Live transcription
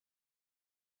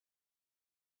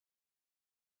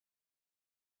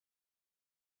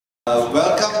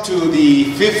to the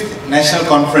 5th National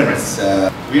Conference,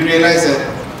 we realized that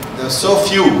there were so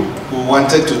few who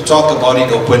wanted to talk about it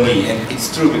openly, and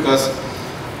it's true because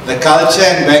the culture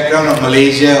and background of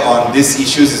Malaysia on these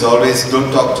issues is always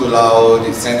don't talk too loud,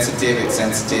 it's sensitive,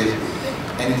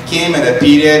 and it came at a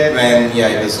period when, yeah,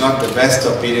 it was not the best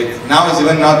of period. Now it's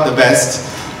even not the best.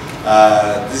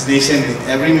 This nation,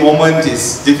 every moment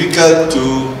is difficult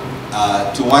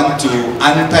to want to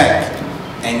unpack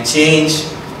and change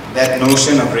that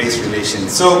notion of race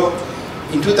relations. So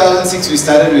in 2006 we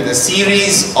started with a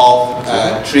series of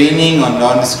training on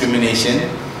non-discrimination,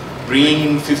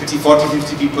 bringing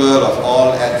 40-50 people of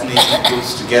all ethnic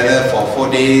groups together for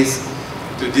 4 days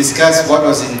to discuss what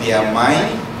was in their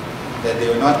mind that they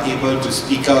were not able to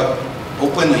speak out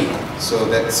openly. So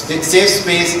that safe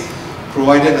space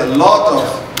provided a lot of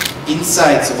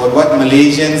insights about what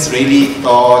Malaysians really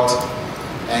thought.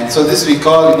 And so this we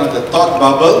call, the thought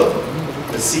bubble,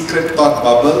 the secret thought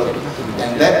bubble.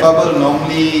 And that bubble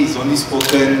normally is only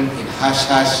spoken in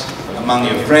hush-hush among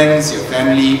your friends, your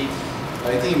family.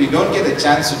 But I think if we don't get a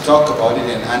chance to talk about it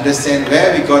and understand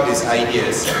where we got these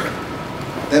ideas,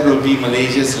 that will be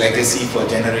Malaysia's legacy for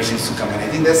generations to come. And I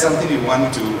think that's something we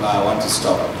want to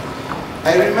stop.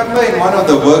 I remember in one of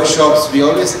the workshops, we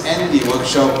always end the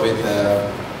workshop with a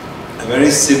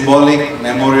very symbolic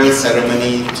memorial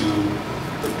ceremony to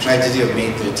the tragedy of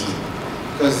May 13.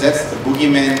 Because that's the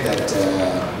boogeyman that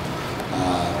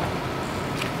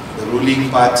the ruling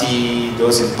party,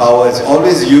 those in power, is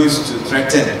always used to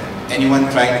threaten anyone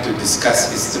trying to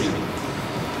discuss history.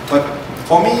 But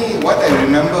for me, what I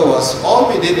remember was, all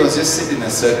we did was just sit in a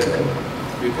circle.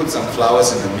 We put some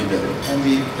flowers in the middle and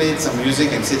we played some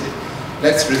music and said,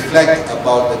 let's reflect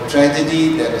about the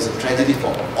tragedy that was a tragedy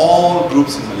for all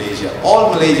groups in Malaysia.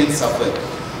 All Malaysians suffered.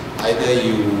 Either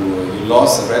you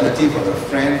lost a relative or a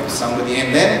friend or somebody,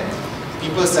 and then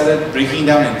people started breaking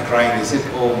down and crying. They said,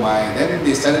 oh my. Then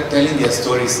they started telling their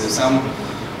stories. There's some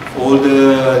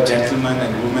older gentlemen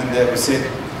and women there who said,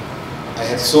 I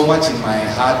had so much in my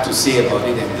heart to say about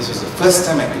it, and this was the first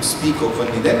time I could speak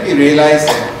openly. Then we realized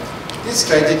that this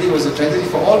tragedy was a tragedy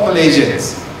for all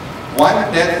Malaysians. One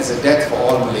death is a death for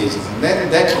all Malaysians. And then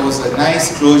that was a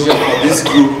nice closure for this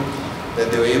group, that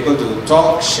they were able to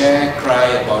talk, share, cry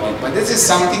about it. But this is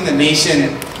something the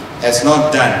nation has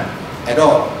not done at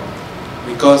all,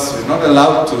 because we're not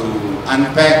allowed to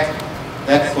unpack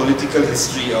that political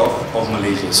history of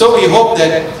Malaysia. So we hope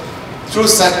that through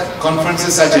such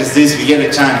conferences such as this, we get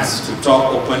a chance to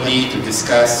talk openly, to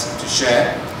discuss, to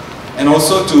share, and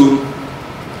also to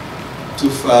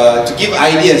give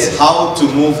ideas how to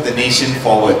move the nation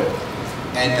forward.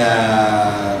 And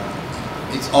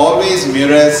it always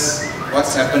mirrors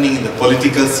what's happening in the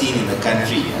political scene in the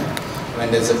country.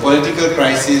 When there's a political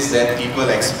crisis, then people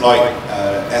exploit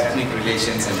ethnic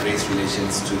relations and race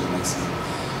relations to the maximum.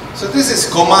 So this is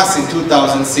Komas in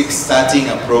 2006 starting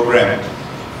a program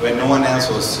when no one else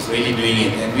was really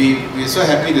doing it. And we're so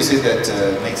happy to say that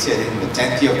next year, in the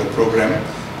 10th year of the program,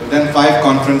 we've done 5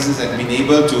 conferences and been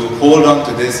able to hold on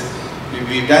to this.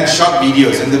 We've done short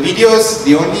videos, and the videos,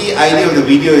 the only idea of the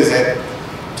video is that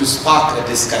to spark a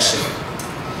discussion.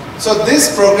 So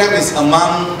this program is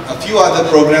among a few other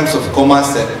programs of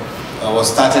Komas that was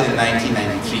started in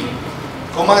 1993.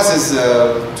 Komas is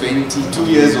 22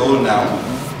 years old now,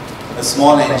 a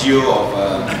small NGO of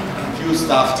a few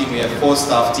staff team. We have 4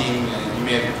 staff team. You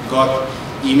may have got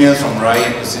emails from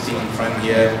Ryan, who's sitting in front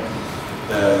here.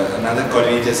 Another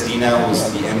coordinator is Lina, who's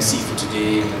the MC for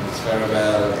today, and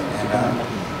Farabel and Anna.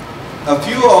 A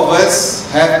few of us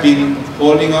have been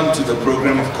holding on to the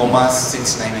program of Komas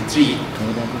since '93,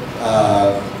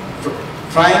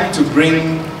 trying to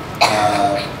bring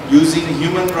using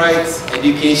human rights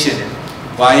education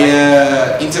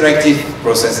via interactive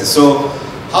processes. So,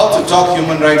 how to talk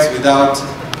human rights without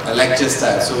a lecture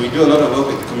style. So we do a lot of work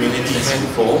with communities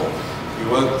before.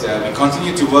 We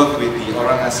continue to work with the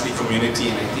Orang Asli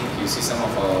community, and I think you see some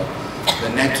of the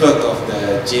network of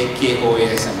the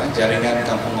JKOAS, Jaringan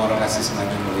Kampung Orang Asli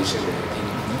Semenanjung Malaysia, I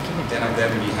think 10 of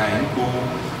them behind, who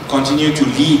continue to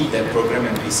lead that program,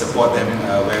 and we support them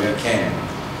where we can.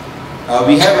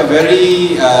 We have a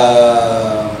very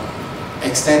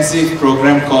extensive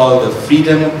program called the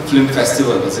Freedom Film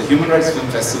Festival. It's a human rights film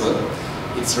festival.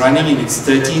 It's running in its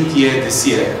 13th year this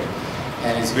year.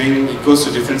 And it goes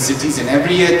to different cities, and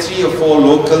every year 3 or 4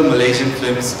 local Malaysian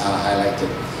films are highlighted.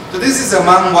 So this is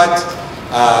among what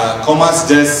Komas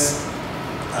does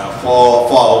for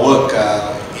our work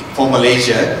for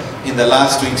Malaysia in the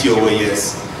last 20 over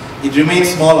years. It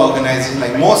remains small organization.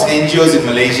 Like most NGOs in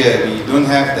Malaysia, we don't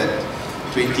have that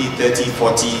 20, 30,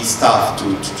 40 staff to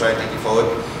try to take it forward.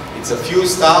 It's a few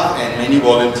staff and many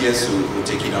volunteers who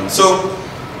take it on. So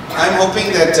I'm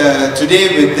hoping that today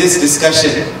with this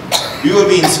discussion, we will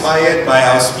be inspired by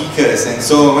our speakers. And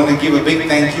so I want to give a big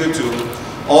thank you to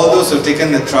all those who have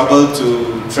taken the trouble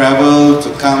to travel, to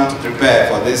come, to prepare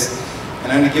for this.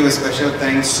 And I want to give a special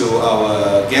thanks to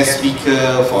our guest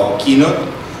speaker for our keynote,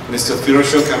 Mr.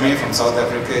 Phiroshaw Camay from South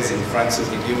Africa is in front, so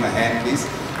can you give him a hand, please.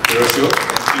 Phiroshaw,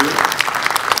 thank you.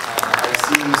 I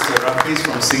see Mr. Rafiz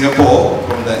from Singapore,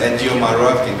 from the NGO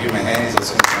Marwah, can you give him a hand, he's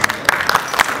also in front here.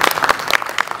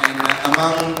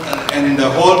 And the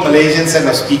whole Malaysian set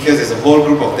of speakers, there's a whole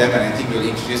group of them, and I think we'll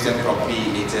introduce them properly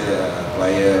later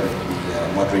via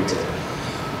the moderator.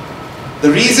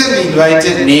 The reason we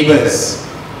invited neighbors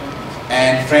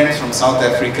and friends from South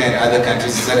Africa and other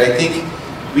countries is that I think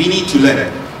we need to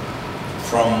learn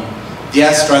from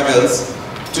their struggles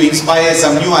to inspire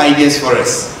some new ideas for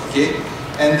us, okay?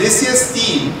 And this year's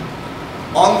theme,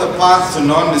 on the path to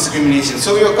non-discrimination.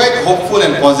 So we were quite hopeful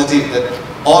and positive that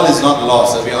all is not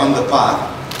lost, that we are on the path.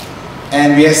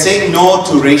 And we are saying no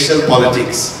to racial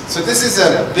politics. So this is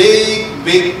a big,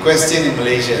 big question in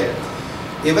Malaysia.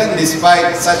 Even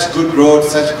despite such good roads,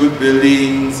 such good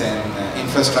buildings and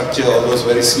infrastructure, all those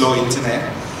very slow internet,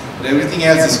 but everything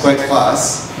else is quite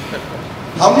fast.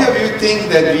 How many of you think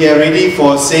that we are ready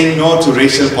for saying no to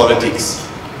racial politics?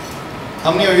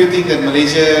 How many of you think that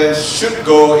Malaysia should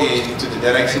go into the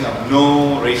direction of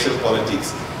no racial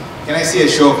politics? Can I see a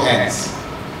show of hands?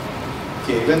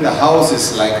 Okay, even the house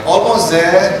is like almost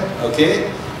there,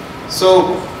 okay?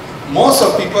 So most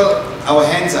of people, our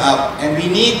hands are up, and we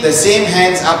need the same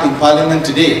hands up in Parliament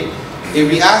today. If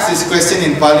we ask this question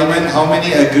in Parliament, how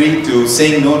many agree to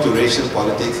saying no to racial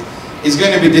politics? It's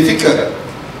going to be difficult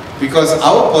because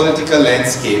our political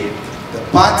landscape, the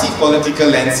party political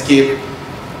landscape,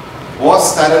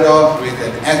 was started off with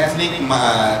an ethnic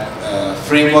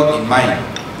framework in mind.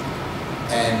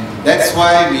 And that's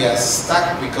why we are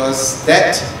stuck, because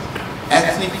that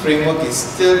ethnic framework is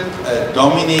still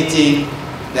dominating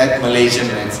that Malaysian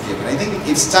landscape. And I think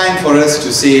it's time for us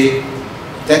to say,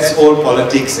 that's old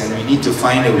politics and we need to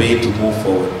find a way to move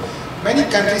forward. Many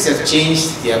countries have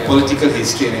changed their political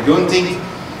history, and I don't think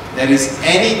there is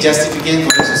any justification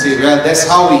for us to say, well, that's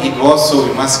how it was, so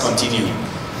we must continue.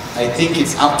 I think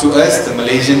it's up to us, the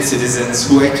Malaysian citizens,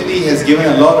 who actually has given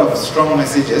a lot of strong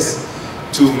messages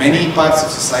to many parts of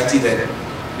society that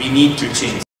we need to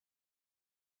change.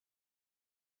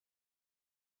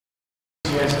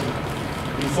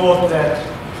 We thought that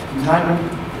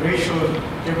non-racial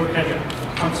democratic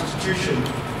constitution,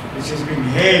 which has been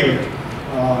hailed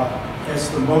as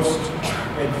the most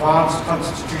advanced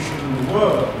constitution in the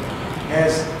world,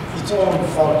 has its own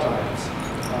fault lines.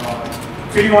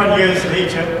 21 years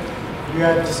later, we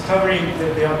are discovering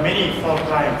that there are many fault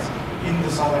lines in the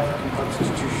South African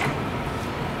constitution.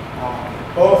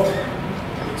 Both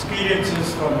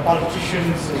experiences from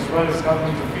politicians as well as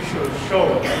government officials show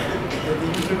that the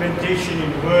implementation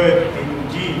in word and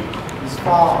in deed is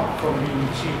far from being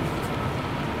achieved.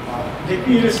 Let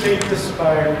me illustrate this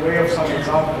by way of some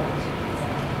examples.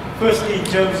 Firstly, in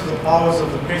terms of the powers of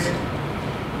the President,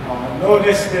 no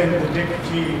less than the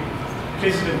Deputy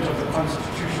President of the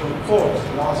Constitutional Court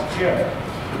last year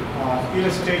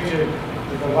illustrated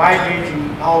that the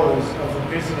wide-ranging powers of the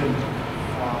President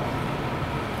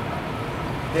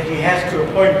that he has to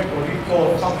appoint what we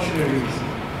call functionaries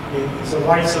is a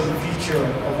worrisome feature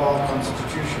of our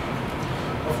Constitution.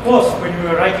 Of course, when we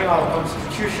were writing our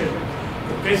Constitution,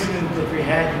 the President that we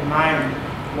had in mind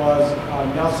was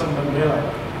Nelson Mandela.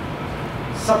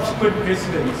 Subsequent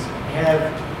presidents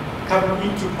have come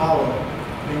into power,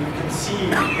 and you can see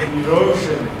an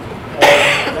erosion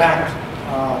of that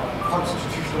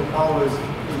constitutional powers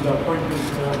in the appointments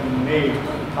that have been made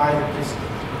by the President.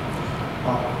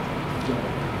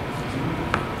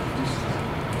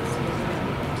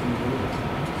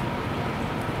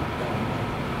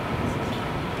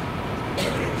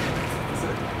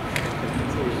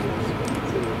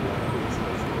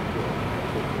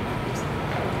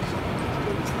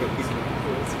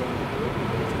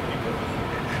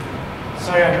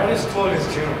 Sorry, I'm not as tall as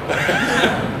Jerald.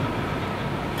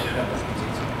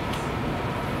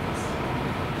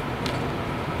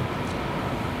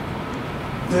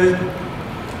 The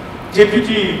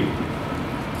deputy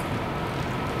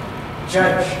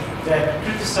judge that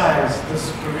criticized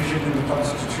this provision in the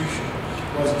Constitution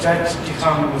was Judge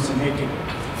Dikgang Moseneke.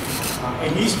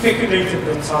 And he speculated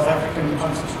that South African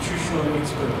constitutional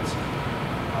experts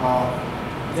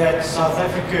that South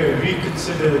Africa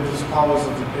reconsider these powers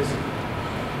of the President.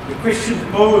 The questions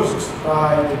posed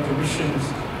by the commissions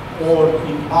or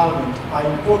in Parliament are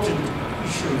important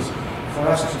issues for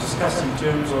us to discuss in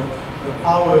terms of the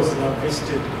powers that are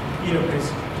vested in a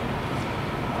president.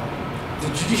 The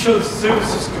Judicial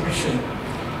Services Commission,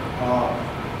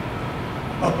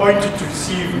 appointed to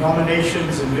receive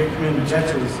nominations and recommend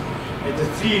judges at the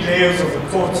 3 layers of the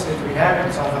courts that we have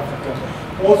in South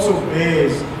Africa, also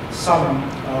bears some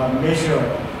measure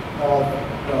of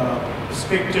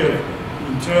perspective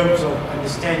in terms of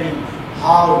understanding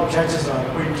how judges are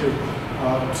appointed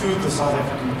to the South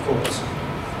African courts.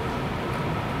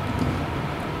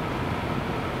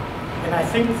 And I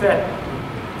think that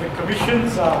the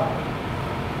commissions are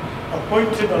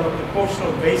appointed on a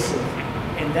proportional basis,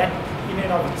 and that in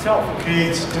and of itself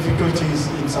creates difficulties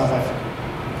in South Africa.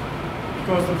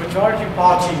 Because the majority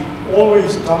party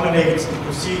always dominates the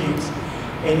proceedings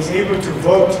and is able to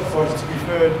vote for its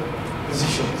preferred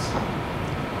positions.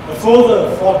 A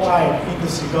further fault line in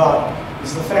this regard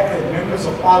is the fact that members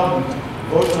of parliament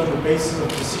vote on the basis of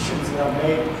decisions that are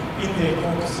made in their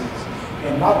caucuses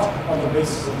and not on the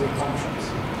basis of their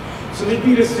conscience. So let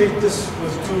me illustrate this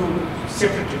with 2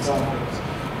 separate examples.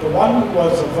 The one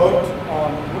was a vote on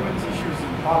women's issues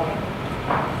in parliament,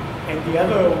 and the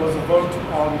other was a vote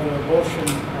on the abortion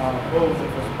bill that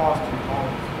was passed in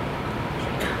parliament.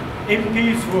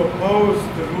 MPs who opposed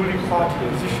the ruling party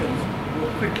positions were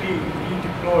quickly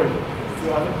redeployed to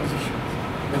other positions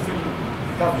within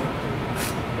the government.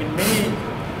 And many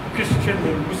Christian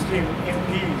and Muslim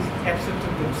MPs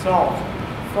absented themselves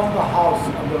from the House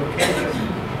on the occasion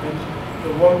when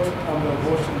the vote on the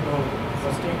abortion bill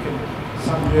was taken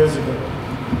some years ago.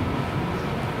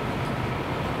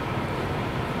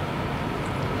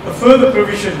 A further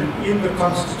provision in the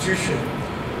Constitution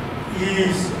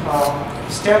is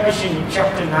establishing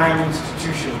Chapter 9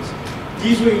 institutions.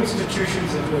 These were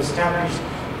institutions that were established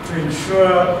to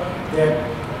ensure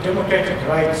that democratic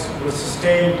rights were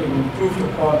sustained and improved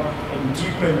upon and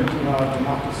deepened in our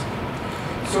democracy.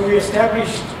 So we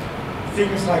established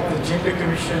things like the Gender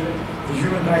Commission, the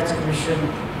Human Rights Commission,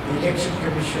 the Election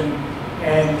Commission,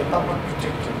 and the Public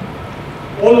Protector.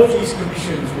 All of these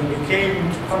commissions, when they came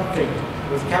into conflict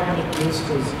with cabinet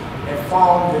ministers, have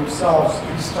found themselves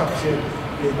restructured,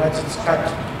 their budgets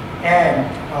cut, and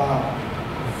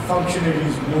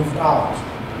functionaries moved out.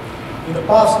 In the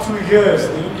past 2 years,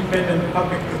 the independent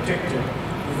public protector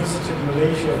who visited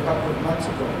Malaysia a couple of months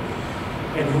ago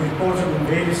and who reported on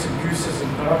various abuses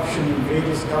and corruption in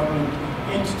various government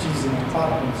entities and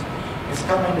departments has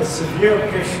come under severe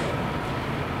pressure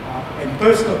and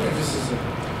personal criticism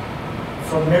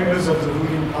from members of the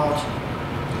ruling party.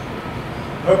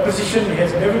 Her position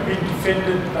has never been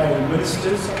defended by the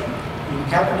ministers in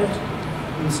cabinet.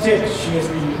 Instead, it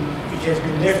has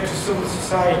been left to civil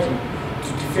society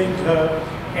to defend her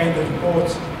and the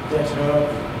reports that her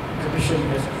commission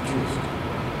has produced.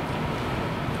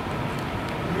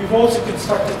 We've also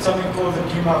constructed something called the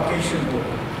Demarcation Board.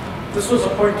 This was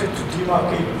appointed to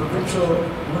demarcate provincial,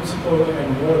 municipal, and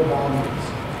ward boundaries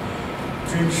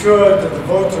to ensure that the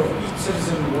vote of each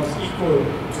citizen was equal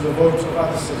to the vote of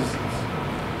other citizens.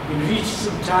 In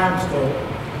recent times, though,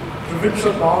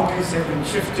 provincial boundaries have been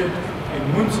shifted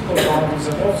and municipal boundaries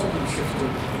have also been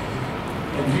shifted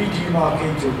and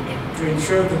re-demarcated to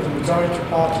ensure that the majority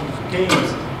party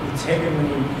retains its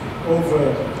hegemony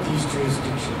over these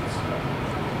jurisdictions.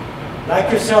 Like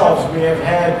yourselves, we have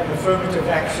had affirmative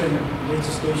action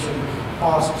legislation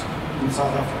passed in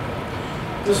South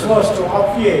Africa. This was to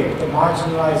obviate the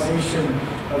marginalization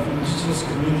of indigenous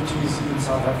communities in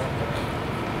South Africa.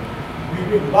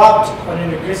 We embarked on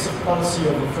an aggressive policy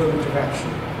of affirmative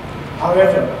action.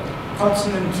 However,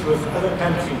 consonant with other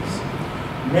countries,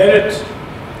 merit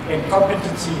and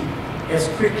competency has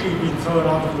quickly been thrown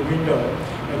out of the window,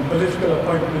 and political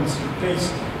appointments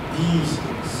replace these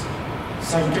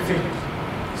scientific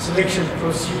selection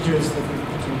procedures that we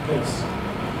put in place.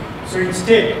 So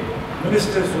instead,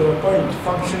 ministers will appoint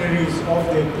functionaries of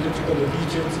their political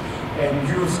allegiance and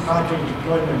use cadre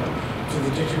deployment to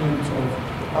the detriment of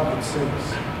public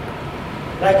service.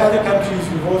 Like other countries,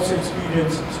 we've also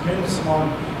experienced a tremendous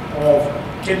amount of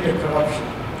tender corruption.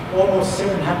 Almost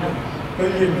 700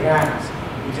 billion rands,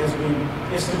 it has been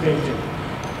estimated,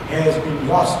 has been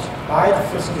lost by the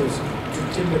fiscals to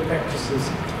tender practices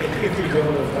at every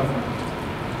level of government.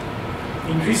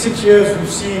 In recent years, we've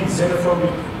seen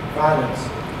xenophobic violence.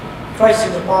 Twice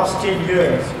in the past 10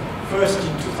 years, first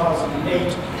in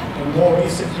 2008 and more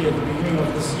recently at the beginning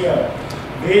of this year,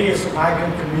 various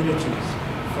migrant communities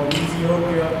from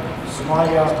Ethiopia,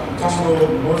 Somalia, Congo,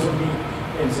 Mozambique,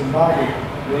 and Zimbabwe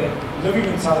living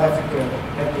in South Africa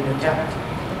have been attacked.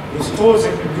 Their stores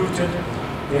have been looted,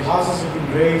 their houses have been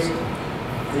razed,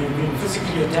 they've been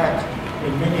physically attacked,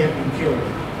 and many have been killed.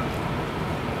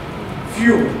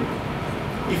 Few,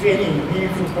 if any,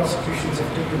 meaningful prosecutions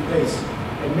have taken place,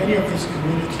 and many of these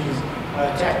communities are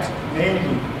attacked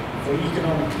mainly for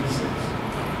economic reasons,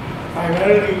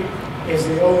 primarily as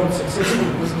they own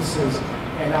successful businesses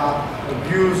and are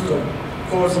abused or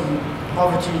causing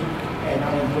poverty and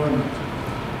unemployment,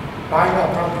 buying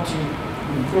up property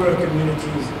in poorer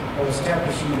communities or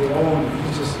establishing their own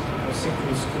religious or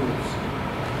secular schools.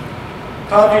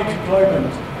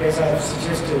 Counter-deployment, as I have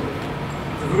suggested,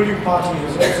 the ruling party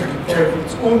has also deployed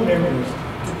its own members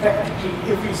to practically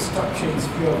every structure and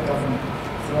sphere of government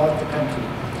throughout the country.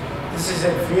 This has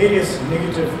had various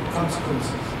negative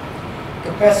consequences.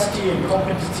 Capacity and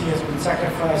competency has been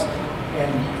sacrificed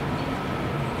and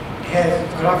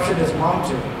corruption has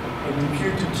mounted and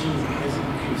impunity has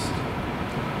increased.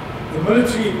 The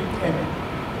military and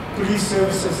police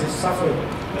services have suffered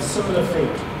a similar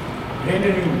fate,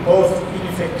 rendering both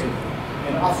ineffective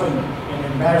and often an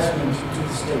embarrassment to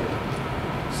the state.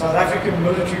 South African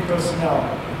military personnel,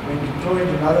 when deployed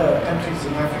in other countries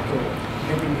in Africa,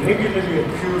 have been regularly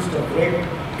accused of rape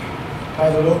by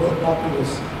the local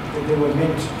populace that they were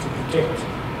meant to protect.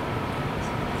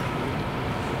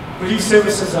 Police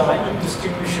services are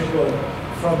indistinguishable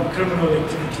from criminal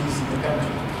activities in the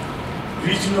country.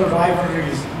 Regional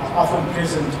rivalries are often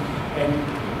present and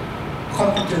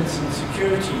competence in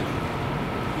security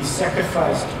is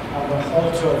sacrificed on the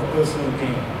altar of personal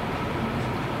gain.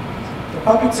 The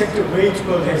public sector wage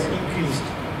bill has increased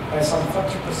by some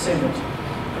 40%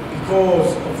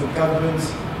 because of the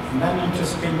government's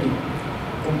non-interest spending,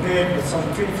 compared with some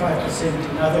 25%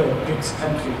 in other BRICS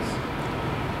countries.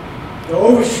 The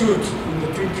overshoot in the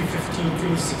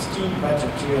 2015-2016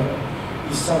 budget year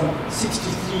is some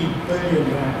 63 billion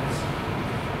rands.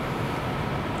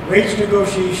 Wage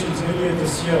negotiations earlier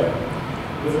this year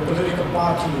with the political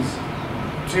parties,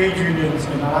 trade unions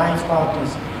and alliance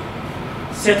partners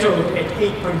settled at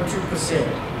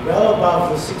 8.2%, well above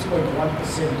the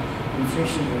 6.1%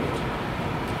 inflation rate.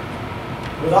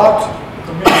 Without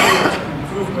commensurate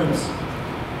improvements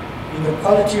in the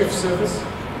quality of service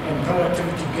and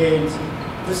productivity gains,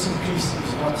 this increase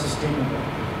is not sustainable.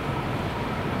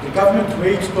 The government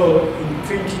wage bill in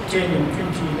 2010 and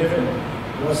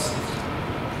 2011 was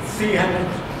 300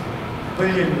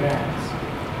 billion rands.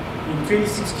 In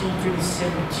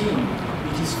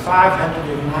 2016-2017, it is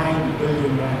 509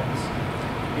 billion rands,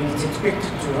 and it's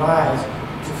expected to rise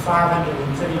to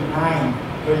 539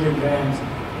 billion rands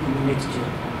in the next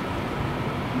year.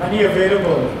 Money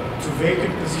available to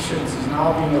vacant positions is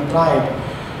now being applied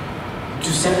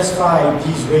to satisfy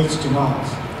these wage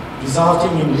demands,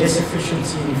 resulting in less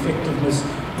efficiency and effectiveness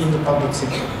in the public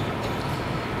sector.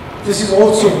 This is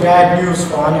also bad news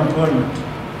for unemployment.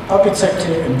 Public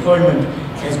sector employment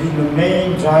has been the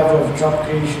main driver of job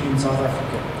creation in South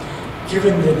Africa,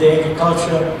 given that the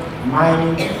agriculture,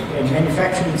 mining and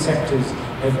manufacturing sectors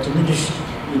have diminished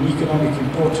in economic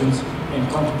importance and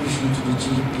contribution to the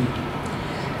GDP.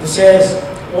 This has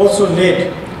also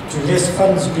led to less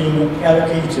funds being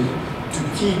allocated to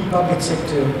key public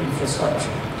sector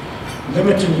infrastructure,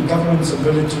 limiting the government's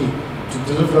ability to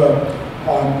deliver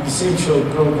on essential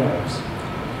programs.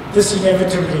 This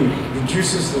inevitably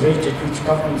reduces the rate at which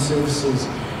government services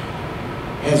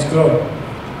has grown.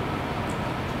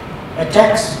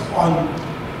 Attacks on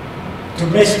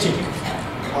domestic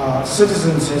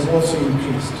citizens has also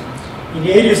increased. In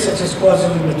areas such as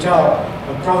KwaZulu-Natal,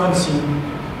 a province in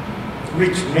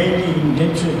which mainly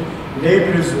indentured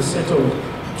labourers were settled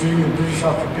during the British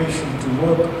occupation to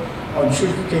work on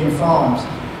sugarcane farms,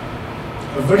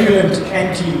 a virulent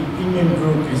anti-Indian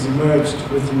group has emerged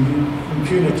with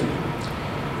impunity.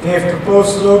 They have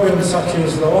proposed slogans such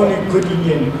as, "The only good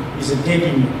Indian is a dead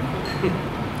Indian."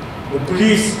 The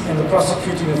police and the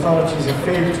prosecuting authorities have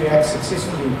failed to act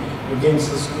successfully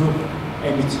against this group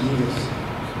and its leaders.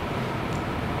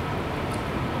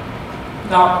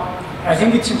 Now, I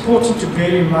think it's important to bear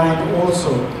in mind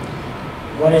also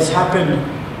what has happened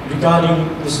regarding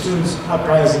the students'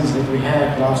 uprisings that we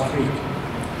had last week.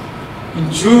 In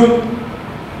June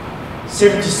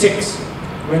 '76,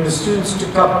 when the students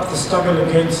took up the struggle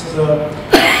against the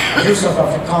use of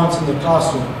Afrikaans in the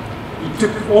classroom, it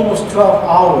took almost 12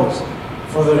 hours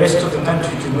for the rest of the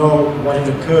country to know what had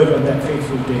occurred on that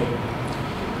fateful day.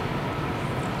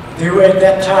 There were at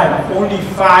that time only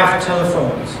 5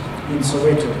 telephones in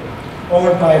Soweto,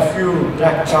 owned by a few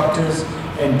black doctors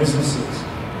and businesses.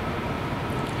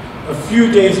 A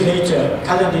few days later,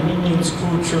 coloured and Indian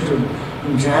school children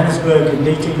in Johannesburg and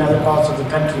later in other parts of the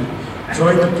country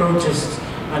joined the protests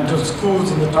until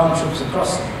schools in the townships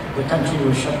across the country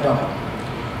were shut down.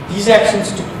 These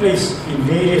actions took place in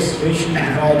various racially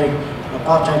divided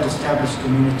apartheid-established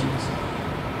communities.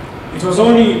 It was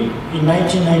only in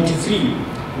 1993,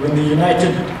 when the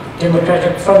United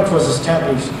Democratic Front was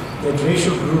established, that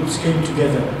racial groups came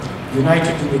together,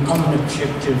 united in the common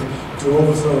objective to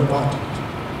overthrow apartheid.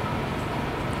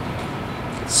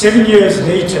 7 years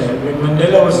later, when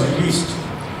Mandela was released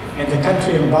and the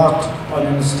country embarked on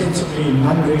an ostensibly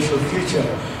non-racial future,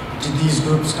 did these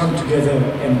groups come together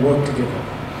and work together.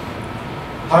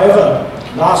 However,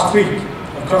 last week,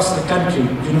 across the country,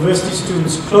 university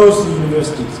students closed the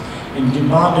universities and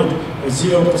demanded a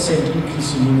 0%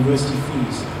 increase in university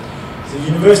fees. The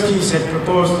universities had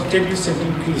proposed a 10%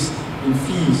 increase in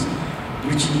fees,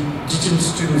 which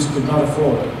indigenous students could not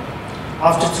afford.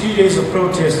 After 3 days of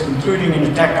protest, including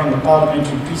an attack on the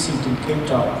parliamentary precinct in Cape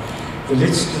Town, the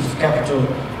legislative capital,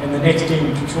 and the next day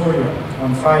in Pretoria,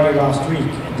 on Friday last week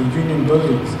at the Union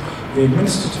Buildings, the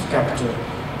administrative capital,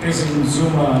 President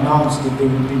Zuma announced that there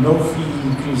would be no fee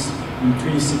increase in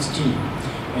 2016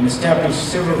 and established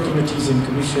several committees and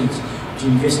commissions to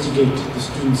investigate the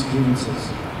students' grievances.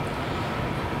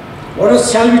 What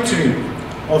was salutary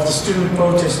of the student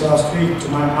protest last week, to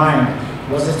my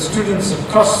mind, was that students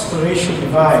across the racial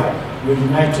divide were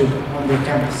united on their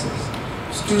campuses.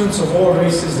 Students of all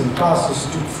races and classes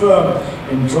stood firm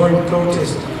and joined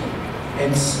protests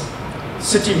and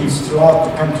sittings throughout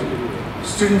the country.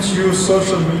 Students used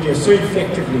social media so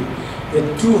effectively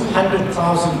that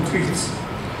 200,000 tweets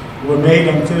were made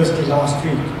on Thursday last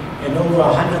week and over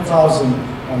 100,000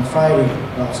 on Friday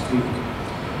last week.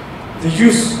 The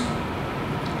use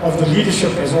of the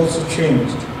leadership has also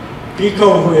changed.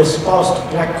 Biko, who espoused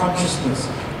black consciousness,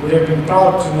 would have been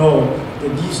proud to know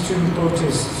that these student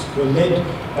protests were led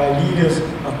by leaders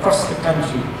across the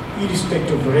country,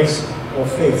 irrespective of race or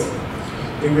faith.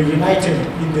 They were united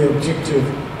in their objective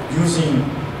using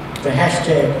the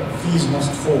hashtag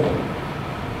 #FeesMustFall.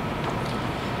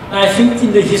 I think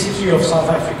in the history of South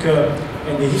Africa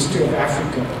and the history of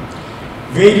Africa,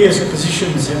 various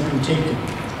positions have been taken.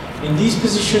 And these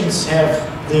positions have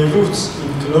their roots in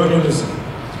colonialism.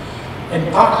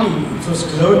 And partly it was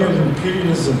colonial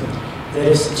imperialism that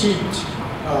has steeped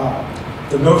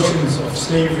the notions of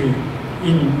slavery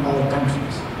in our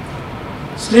countries.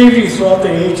 Slavery throughout the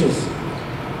ages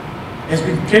has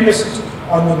been premised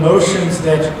on the notions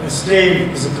that a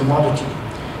slave is a commodity.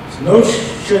 This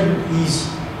notion is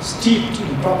steeped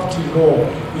in property law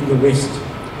in the West.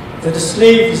 That a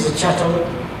slave is a chattel,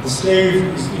 the slave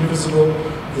is invisible,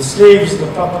 the slave is the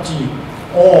property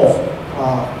of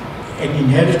and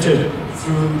inherited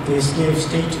through their slave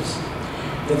status.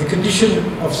 That the condition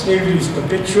of slavery is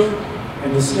perpetual,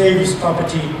 and the slave is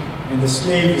property, and the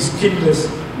slave is kinless,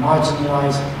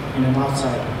 marginalized, and an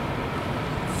outsider.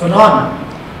 Fanon,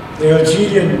 the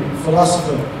Algerian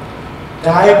philosopher,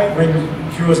 died when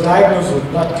he was diagnosed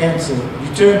with blood cancer,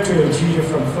 returned to Algeria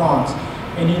from France,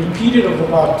 and in a period of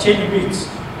about 10 weeks,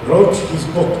 wrote his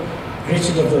book,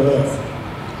 Wretched of the Earth.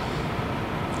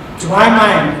 To my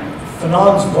mind,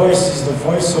 Fanon's voice is the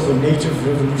voice of a native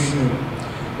revolutionary,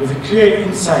 with a clear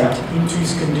insight into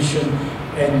his condition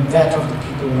and that of the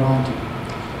people around him.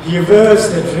 He avers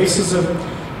that racism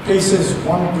places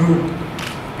one group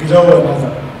below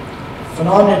another.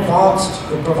 Fanon advanced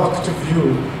the provocative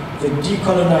view that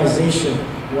decolonization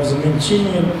was a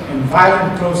Mancinian and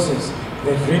violent process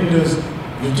that renders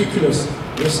ridiculous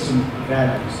Western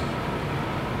values.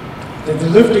 That the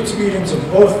lived experience of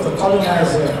both the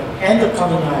colonizer and the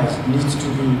colonized needs to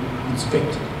be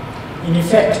inspected. In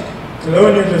effect,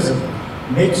 colonialism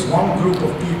makes one group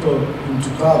of people into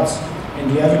gods and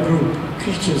the other group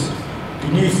creatures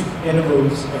beneath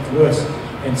animals at worst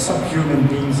and subhuman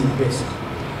beings at best.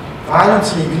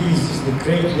 Violence, he agrees, is the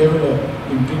great leveler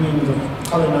in bringing the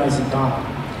colonizer down.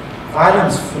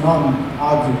 Violence, Fanon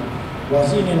argued,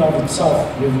 was in and of itself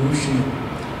revolutionary,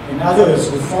 and others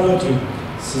who followed him,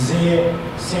 Césaire,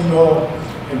 Senghor,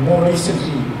 and more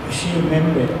recently, Achille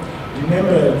Mbembe,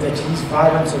 remember that his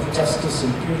violence of justice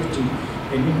and purity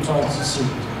and intransition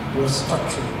was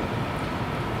structural.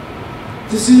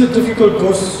 This is a difficult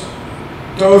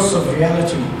dose of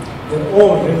reality that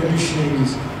all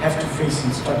revolutionaries have to face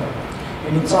in struggle.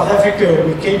 And in South Africa,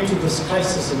 we came to this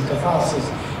crisis and catharsis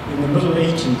in the middle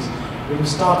 80s when we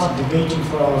started debating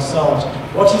for ourselves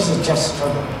what is a just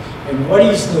struggle and what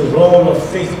is the role of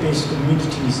faith-based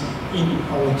communities in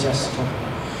our just struggle.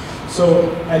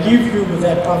 So I leave you with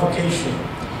that provocation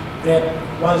that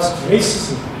whilst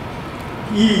racism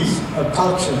is a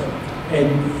culture and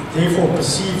therefore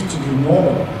perceived to be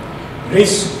normal,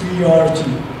 race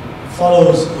superiority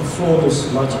follows a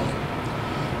flawless logic.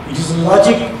 It is a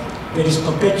logic that is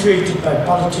perpetuated by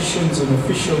politicians and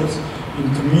officials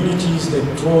in communities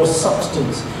that draw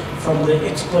substance from the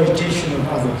exploitation of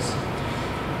others.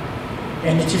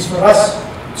 And it is for us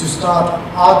to start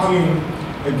arguing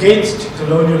against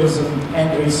colonialism and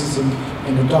racism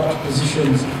and adopt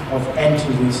positions of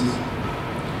anti-racism.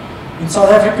 In South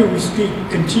Africa, we speak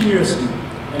continuously,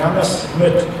 and I must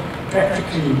admit,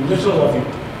 practically little of it,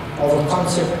 of a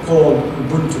concept called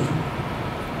Ubuntu.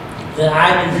 That I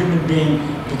am a human being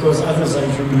because others are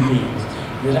human beings.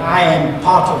 That I am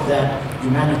part of that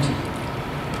humanity.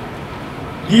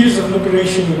 Leaders of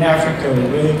liberation in Africa,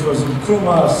 whether it was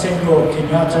Nkrumah, Senghor,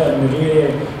 Kenyatta,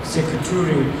 Nyerere, Sekou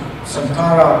Toure,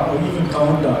 Sankara, or even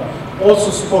Kaunda,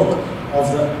 also spoke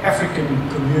of the African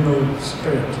communal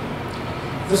spirit.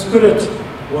 This spirit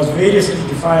was variously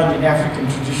defined in African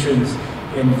traditions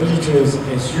and villages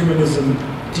as humanism,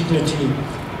 dignity,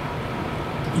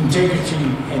 integrity,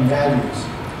 and values.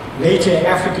 Later,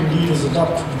 African leaders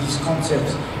adopted these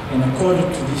concepts and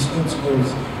accorded to these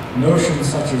principles notions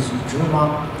such as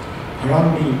Ujuma,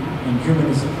 Harambe, and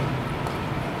humanism.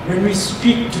 When we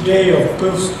speak today of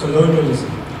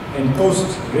post-colonialism and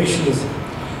post-racialism,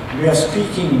 we are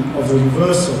speaking of the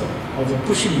reversal, of the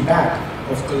pushing back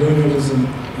of colonialism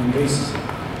and racism.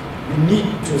 We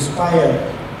need to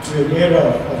aspire to an era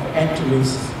of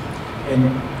anti-racism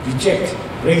and reject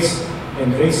race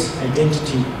and race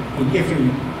identity in every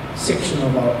section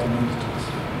of our communities.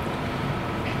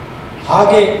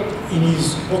 Hage, in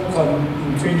his book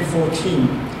in 2014,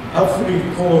 helpfully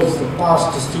calls the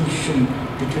past distinction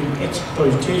between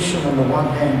exploitation on the one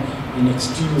hand and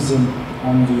extremism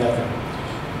on the other.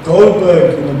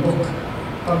 Goldberg, in a book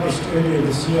published earlier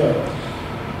this year,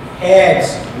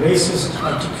 adds racist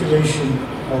articulation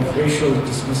of racial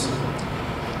dismissal.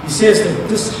 He says that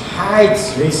this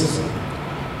hides racism.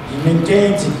 He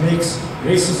maintains it makes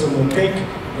racism opaque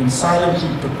and silently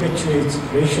perpetuates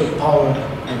racial power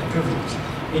and privilege.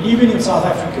 And even in South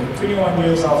Africa, 21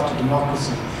 years after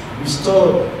democracy, we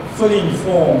still fill in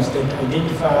forms that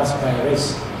identify us by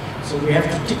race. So we have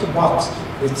to tick a box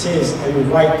that says, are you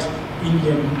white,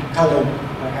 Indian, colored,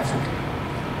 or African?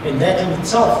 And that in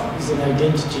itself is an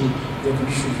identity that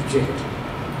we should reject.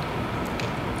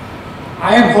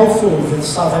 I am hopeful that the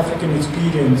South African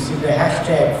experience in the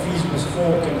hashtag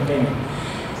 #FeesMustFall campaign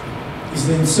is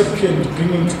the incipient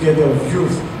bringing together of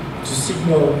youth to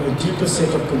signal a deeper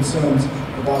set of concerns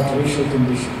about racial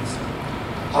conditions.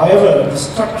 However, the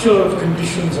structural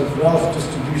conditions of wealth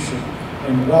distribution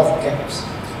and wealth gaps,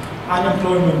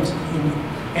 unemployment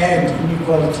and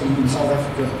inequality in South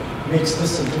Africa makes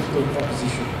this a difficult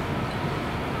proposition.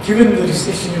 Given the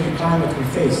recessionary climate we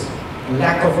face, the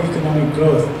lack of economic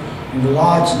growth, and the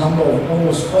large number of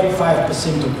almost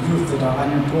 45% of youth that are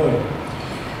unemployed,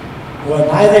 who are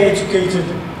neither educated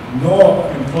nor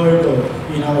employable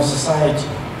in our society,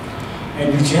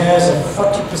 and which has a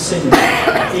 40%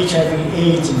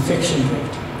 HIV/AIDS infection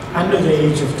rate under the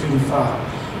age of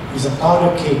 25, is a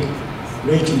powder cake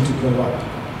waiting to blow up.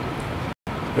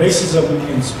 Racism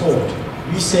in sport.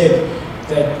 We said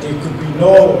that there could be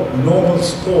no normal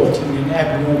sport in an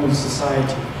abnormal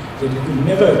society, that we could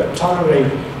never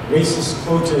tolerate racist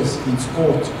quotas in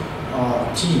sport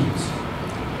teams.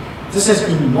 This has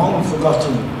been long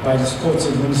forgotten by the sports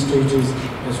administrators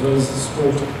as well as the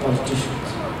sport politicians.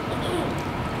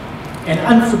 And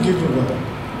unforgivable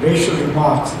racial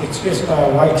remarks expressed by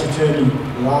a white attorney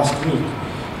last week,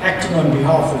 acting on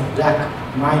behalf of black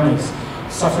minors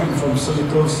suffering from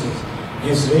silicosis,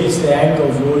 has raised the anger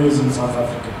of lawyers in South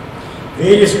Africa.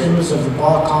 Various members of the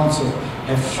Bar Council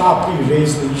have sharply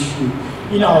raised the issue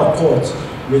in our courts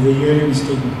where the hearing is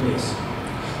taking place.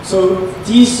 So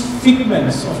these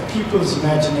figments of people's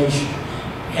imagination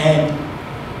and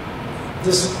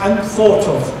this unthought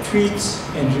of tweets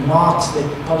and remarks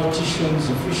that politicians,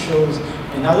 officials,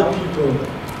 and other people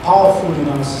powerful in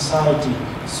our society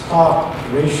spark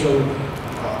racial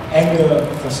anger,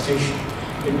 frustration.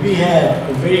 And we had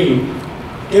a very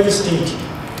devastating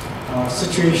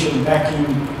situation back in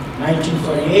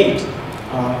 1948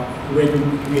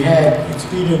 when we had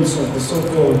experience of the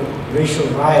so-called racial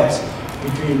riots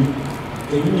between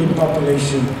the Indian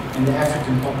population and the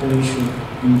African population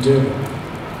in Durban.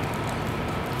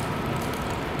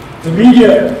 The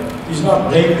media is not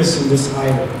blameless in this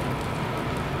either.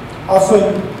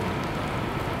 Often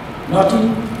not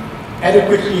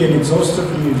adequately and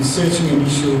exhaustively researching an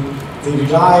issue, they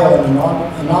rely on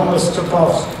anonymous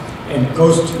tip-offs and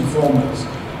ghost informers.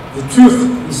 The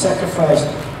truth is sacrificed,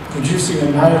 producing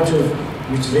a narrative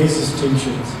which raises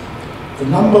tensions. The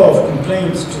number of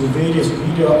complaints to the various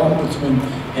media ombudsmen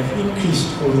have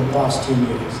increased over the past 10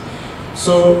 years.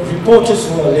 So reporters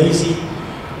who are lazy,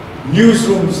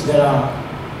 newsrooms that are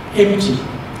empty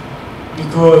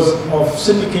because of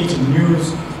syndicated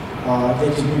news that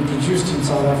is being produced in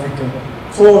South Africa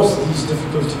cause these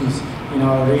difficulties in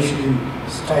our racially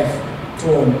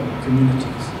strife-torn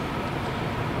communities.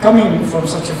 Coming from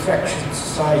such a fractured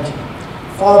society,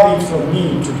 far be it from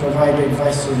me to provide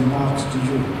advice or remarks to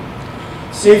you.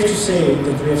 Safe to say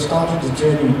that we have started a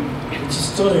journey which is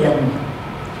still a young one.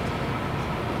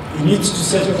 It needs to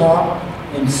settle down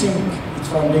and sink its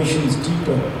foundations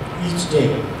deeper each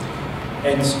day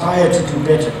and aspire to do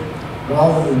better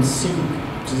rather than sink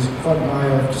to the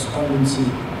quagmire of despondency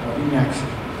or inaction.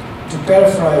 To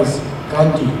paraphrase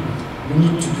Gandhi, we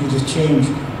need to be the change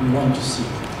we want to see.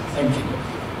 Thank you.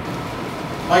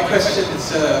 My question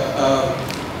is,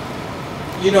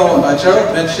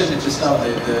 Jerald mentioned just now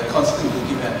the constant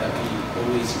boogeyman that we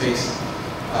always face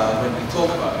when we talk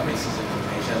about racism in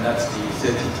Malaysia, and that's the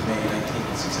 13th May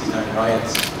 1969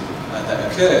 riots that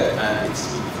occurred, and it's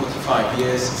been 45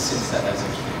 years since that has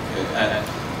actually occurred. And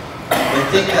the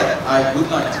thing that I would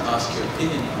like to ask your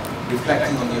opinion on,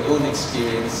 reflecting on your own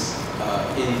experience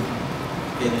in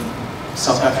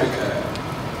South Africa,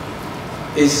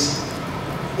 is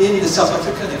in the South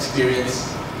African experience,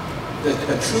 the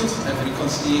Truth and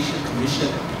Reconciliation Commission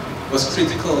was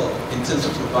critical in terms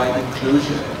of providing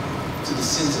closure to the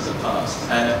sins of the past.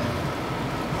 And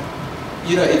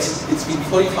it's been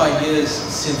 45 years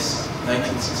since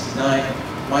 1969.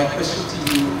 My question to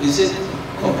you, is it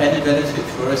of any benefit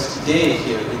for us today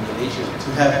here in Malaysia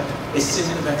to have a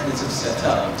similar mechanism set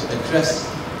up to address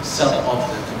some of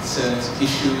the concerns,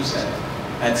 issues,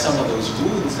 and some of those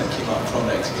wounds that came out from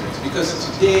that experience? Because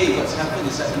today what's happened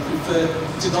is that we prefer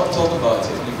to not talk about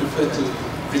it. We prefer to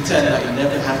pretend like it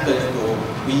never happened, or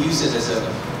we use it as a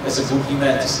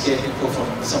boogeyman to scare people from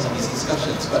some of these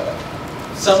discussions. But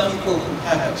some people who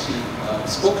have actually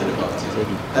spoken about it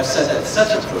have said that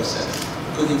such a process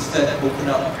could instead open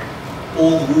up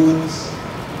old wounds,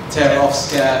 tear off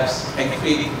scabs, and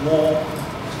create more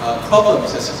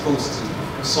problems as opposed to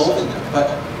solving them. But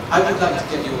I would like to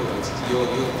get your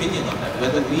opinion on that,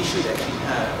 whether we should actually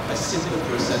have a simpler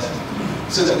process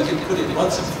so that we can put it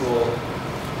once and for all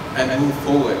and move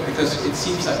forward, because it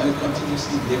seems like we're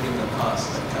continuously living in the past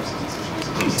when it comes to these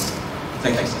issues.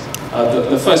 Thank you.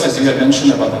 The first, as you had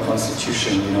mentioned about the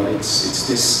Constitution, it's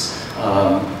this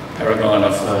paragon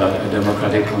of a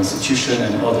democratic constitution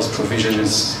and all these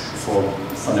provisions for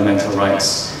fundamental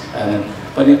rights.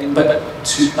 But a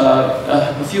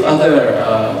few other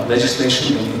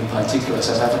legislation in particular,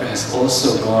 South Africa has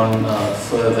also gone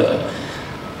further.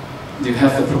 You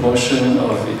have the Promotion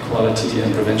of Equality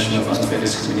and Prevention of Unfair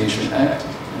Discrimination Act,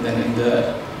 and then in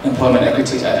the Employment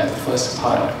Equity Act, the first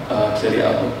part clearly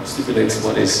stipulates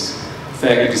what is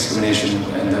fair discrimination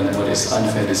and then what is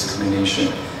unfair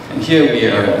discrimination. And here we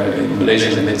are in Malaysia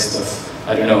in the midst of,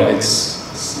 I don't know, it's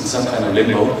in some kind of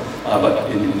limbo, but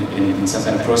in some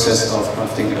kind of process of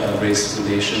crafting a Race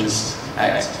Relations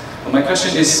Act. But my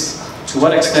question is, to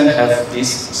what extent have these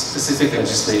specific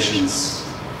legislations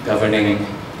governing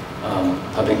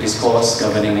public discourse,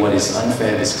 governing what is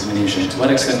unfair discrimination, to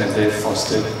what extent have they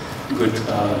fostered good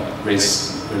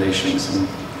race relations, and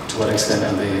to what extent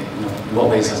are they, in what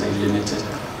ways are they limited?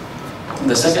 And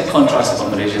the second contrast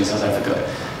about Malaysia and South Africa.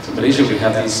 So in Malaysia we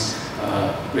have these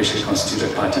racially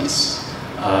constituted parties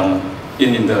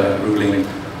in the ruling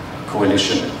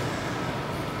coalition.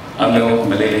 UMNO,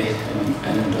 Malay,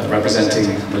 and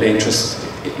representing Malay interests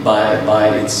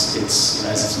by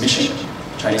its mission.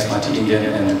 Chinese Party, Indian,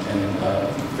 and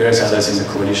various others in the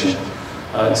coalition.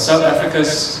 South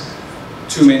Africa's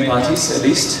two main parties, at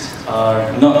least,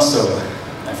 are not so.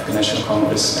 African National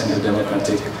Congress and the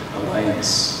Democratic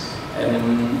Alliance.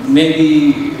 And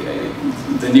maybe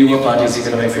the newer parties,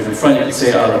 Economic Freedom Front, you could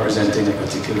say, are representing a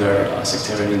particular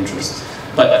sectarian interest.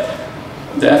 But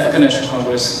the African National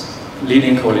Congress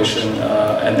leading coalition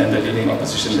and then the leading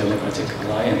opposition Democratic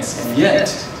Alliance. And yet,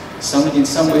 in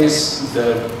some ways,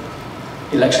 the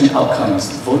election outcomes,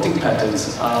 voting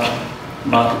patterns are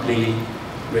markedly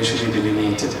racially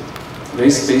delineated.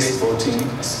 Race-based voting,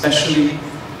 especially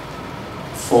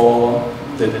for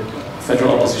the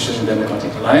federal opposition and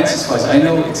Democratic Alliance, as far as I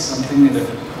know, it's something in the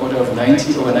order of over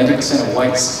 90% of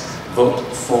whites vote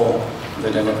for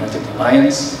the Democratic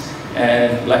Alliance,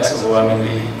 and blacks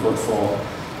overwhelmingly vote for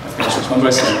African National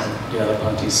Congress and the other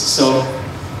parties. So,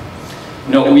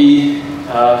 many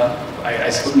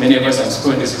of us, I'm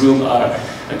sure in this room, are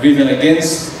agreed and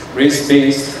against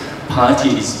race-based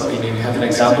parties. But we have an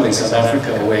example in South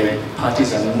Africa where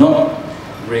parties are not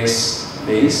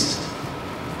race-based,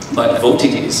 but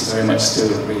voting is very much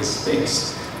still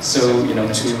race-based. So,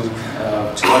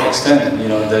 to what extent,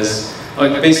 there's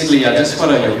basically, just what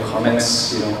are your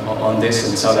comments, on this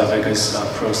in South Africa's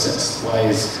process? Why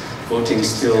is voting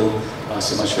still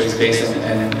so much race-based,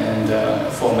 and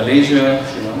for Malaysia,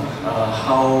 you know,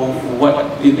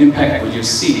 what impact would you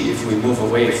see if we move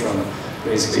away from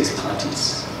race-based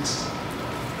parties?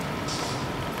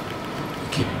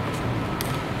 Okay.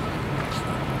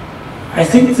 I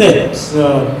think that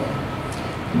the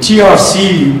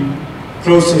TRC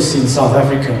process in South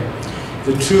Africa,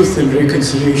 the Truth and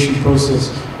Reconciliation process,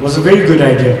 was a very good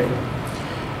idea.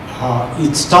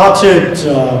 It started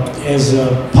as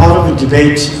a part of a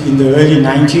debate in the early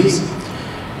 90s.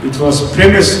 It was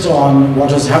premised on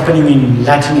what was happening in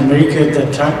Latin America at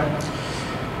that time.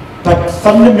 But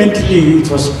fundamentally, it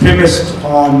was premised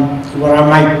on what I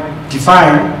might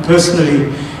define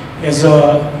personally as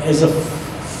a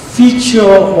feature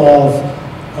of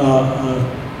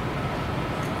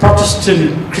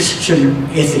Protestant Christian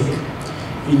ethic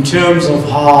in terms of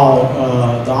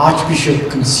how the Archbishop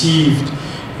conceived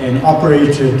and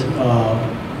operated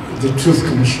the Truth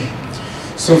Commission.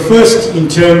 So first, in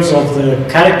terms of the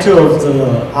character of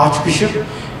the Archbishop,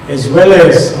 as well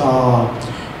as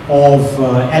of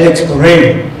Alex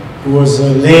Moraine, who was a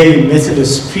lay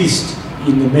Methodist priest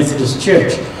in the Methodist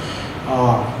Church,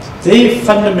 they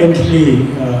fundamentally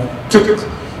took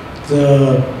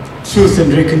the Truth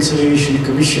and Reconciliation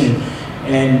Commission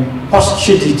and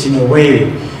postured it in a way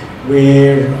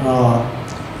where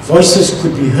voices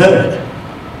could be heard.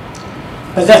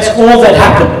 But that's all that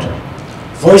happened.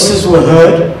 Voices were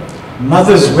heard,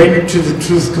 mothers went to the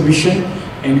Truth Commission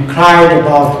and cried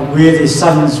about where their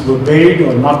sons were buried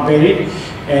or not buried,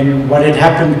 and what had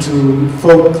happened to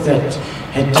folk that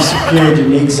had disappeared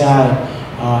in exile,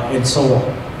 and so on.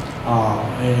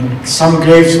 And some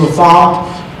graves were found,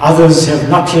 others have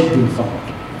not yet been found.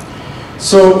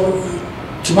 So,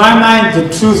 to my mind, the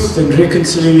Truth and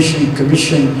Reconciliation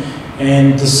Commission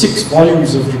and the 6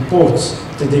 volumes of reports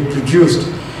that they produced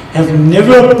have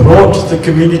never brought the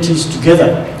communities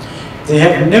together. They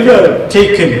have never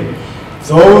taken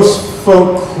those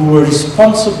folk who were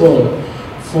responsible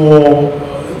for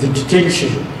the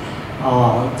detention,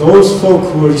 those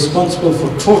folk who were responsible for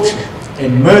torture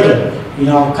and murder in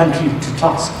our country to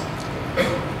task.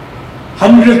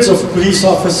 Hundreds of police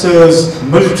officers,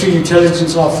 military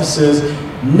intelligence officers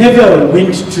never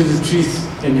went to the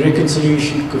Truth and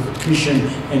Reconciliation Commission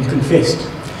and confessed.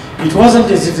 It wasn't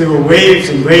as if there were waves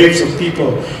and waves of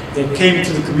people that came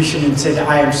to the commission and said,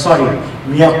 I am sorry,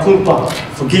 mea culpa,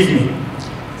 forgive me.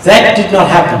 That did not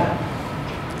happen.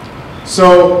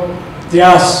 So there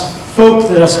are folk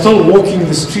that are still walking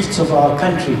the streets of our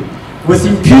country with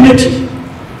impunity.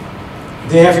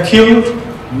 They have killed,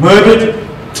 murdered,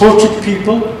 tortured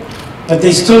people, but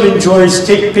they still enjoy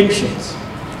state pensions.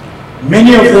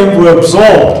 Many of them were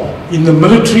absorbed in the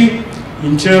military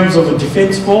in terms of a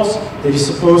defense force that is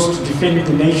supposed to defend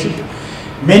the nation.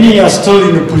 Many are still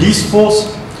in the police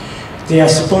force. They are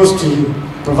supposed to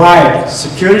provide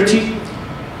security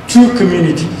to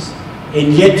communities,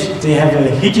 and yet they have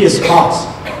a hideous past.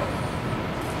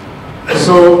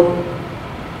 So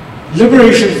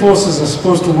liberation forces are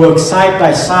supposed to work side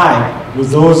by side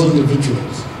with those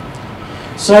individuals.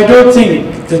 So I don't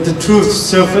think that the truth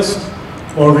surfaced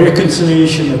or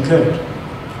reconciliation occurred.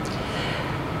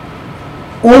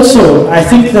 Also, I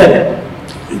think that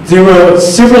there were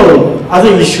several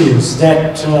other issues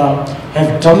that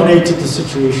have dominated the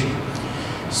situation.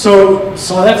 So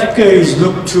South Africa is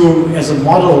looked to as a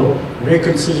model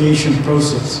reconciliation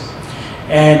process.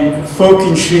 And folk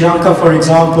in Sri Lanka, for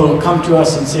example, come to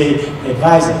us and say,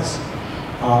 advise us.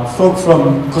 Folk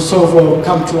from Kosovo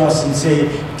come to us and say,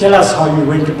 tell us how you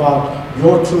went about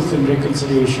your truth and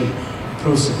reconciliation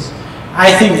process.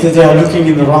 I think that they are looking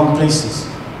in the wrong places,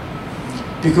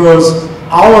 because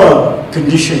our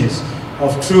conditions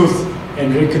of truth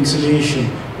and reconciliation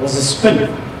was a spin.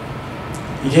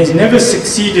 It has never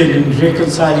succeeded in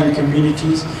reconciling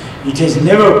communities. It has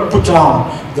never put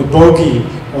down the bogey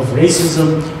of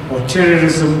racism or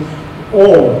terrorism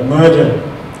or murder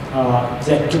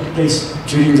that took place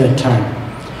during that time.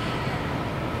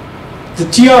 The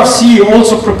TRC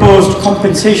also proposed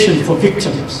compensation for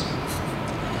victims.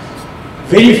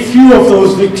 Very few of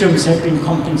those victims have been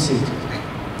compensated.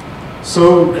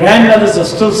 So grandmothers are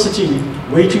still sitting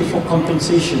waiting for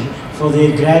compensation for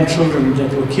their grandchildren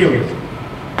that were killed.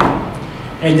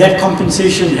 And that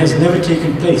compensation has never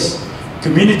taken place.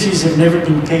 Communities have never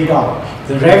been paid out.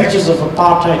 The ravages of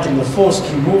apartheid and the forced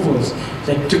removals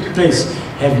that took place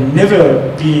have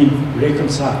never been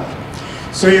reconciled.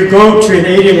 So you go to an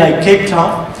area like Cape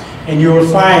Town and you will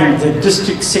find that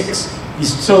District 6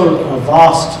 is still a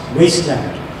vast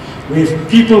wasteland where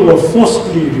people were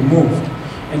forcibly removed.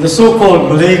 And the so-called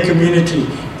Malay community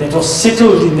that was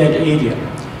settled in that area,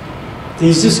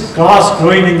 there's just grass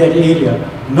growing in that area.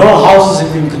 No houses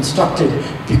have been constructed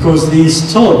because there is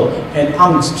still an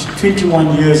angst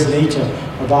 21 years later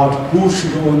about who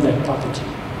should own that property.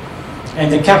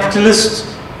 And the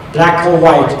capitalists, black or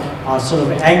white, are sort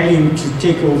of angling to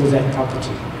take over that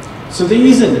property. So there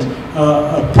isn't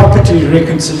a property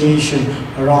reconciliation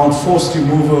around forced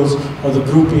removals or the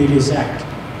Group Areas Act.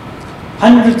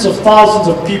 Hundreds of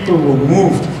thousands of people were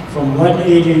moved from one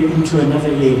area into another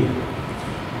area.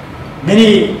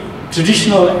 Many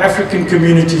traditional African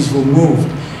communities were moved,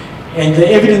 and the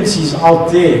evidence is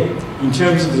out there in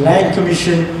terms of the Land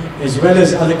Commission as well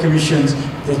as other commissions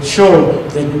that show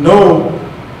that no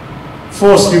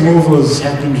forced removals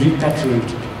have been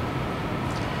repatriated.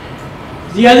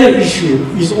 The other issue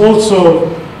is also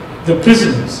the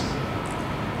prisoners.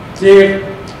 There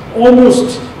are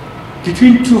almost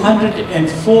between 200 and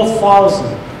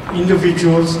 4,000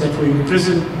 individuals that were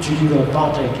imprisoned during the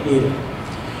apartheid era.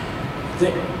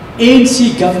 The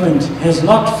ANC government has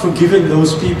not forgiven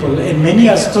those people, and many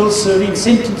are still serving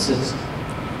sentences.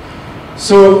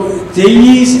 So there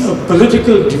is a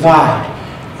political divide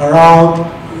around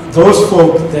those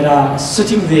folk that are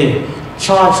sitting there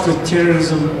charged with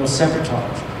terrorism or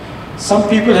sabotage. Some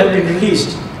people have been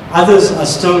released, others are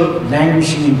still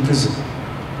languishing in prison.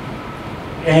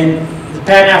 And the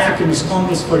Pan-Africanist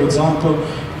Congress, for example,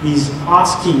 is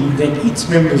asking that its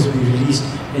members be released,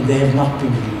 and they have not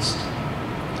been released.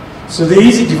 So there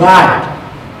is a divide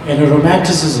and a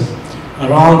romanticism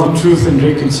around the Truth and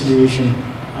Reconciliation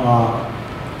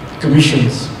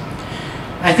commissions.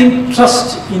 I think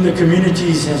trust in the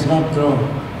communities has not grown.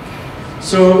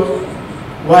 So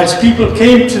whilst people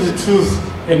came to the Truth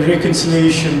and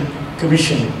Reconciliation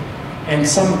Commission, and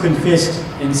some confessed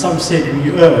and some said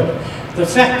we erred, the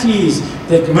fact is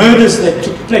that murders that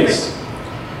took place,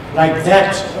 like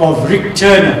that of Rick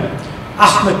Turner,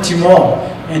 Ahmed Timor,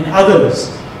 and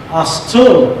others, are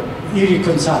still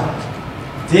irreconciled.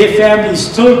 Their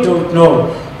families still don't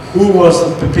know who was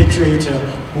the perpetrator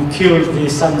who killed their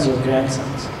sons or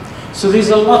grandsons. So there's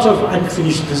a lot of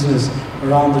unfinished business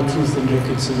around the Truth and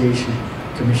Reconciliation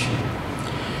Commission.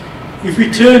 If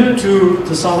we turn to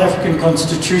the South African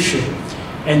Constitution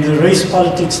and the race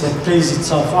politics that plays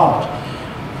itself out,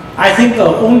 I think the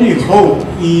only hope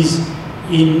is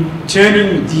in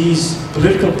turning these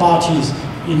political parties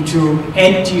into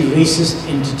anti-racist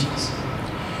entities.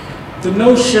 The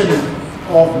notion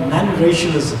of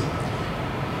non-racialism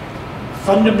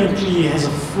fundamentally has a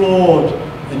flawed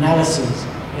analysis,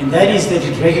 and that is that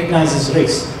it recognizes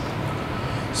race.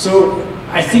 So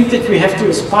I think that we have to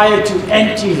aspire to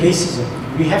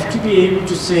anti-racism. We have to be able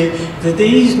to say that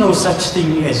there is no such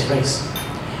thing as race,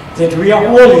 that we are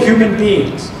all human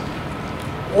beings.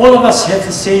 All of us have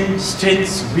the same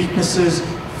strengths, weaknesses,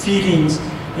 feelings,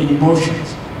 and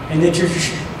emotions, and that you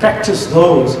should practice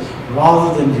those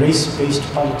rather than race-based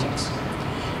politics.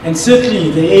 And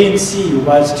certainly the ANC,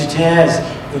 whilst it has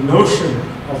the notion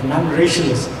of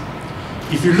non-racialism,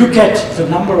 if you look at the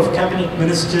number of cabinet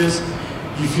ministers,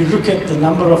 if you look at the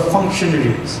number of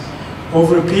functionaries,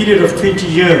 over a period of 20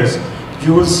 years,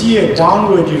 you will see a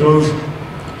downward erosion,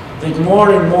 that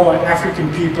more and more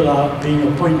African people are being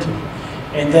appointed,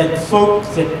 and that folk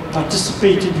that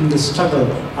participated in the struggle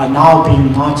are now being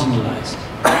marginalized.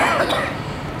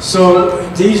 So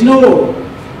there is no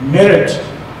merit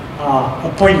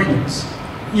appointments,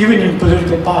 even in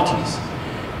political parties.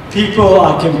 People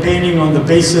are campaigning on the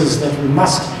basis that we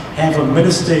must have a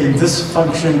minister in this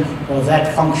function or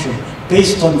that function,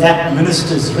 based on that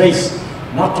minister's race,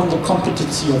 not on the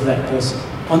competency of that person.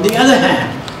 On the other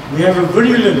hand, we have a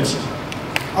virulent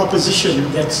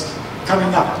opposition that's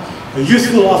coming up, a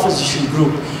youthful opposition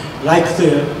group like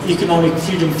the Economic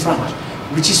Freedom Front,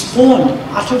 which is spawned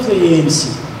out of the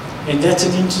ANC. And that's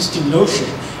an interesting notion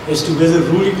as to whether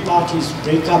ruling parties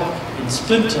break up and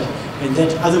splinter, and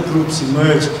that other groups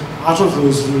emerge out of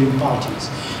those ruling parties,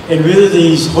 and whether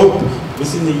there is hope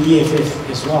within the EFF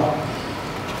as well.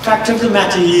 Fact of the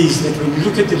matter is that when you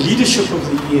look at the leadership of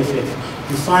the EFF,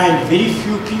 you find very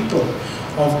few people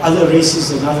of other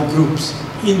races and other groups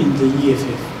in the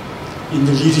EFF, in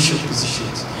the leadership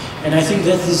positions. And I think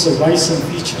that is a worrisome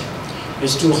feature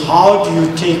as to how do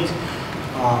you take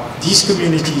these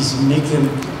communities and make them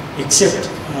accept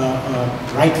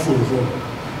a rightful role.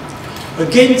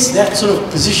 Against that sort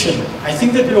of position, I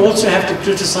think that we also have to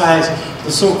criticize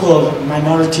the so-called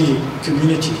minority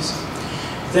communities.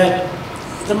 That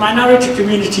the minority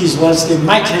communities, whilst they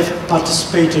might have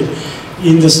participated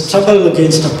in the struggle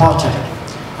against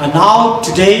apartheid, are now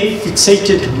today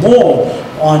fixated more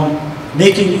on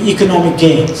making economic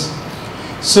gains.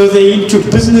 So they're into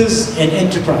business and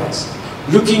enterprise,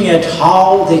 looking at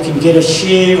how they can get a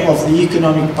share of the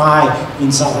economic pie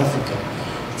in South Africa.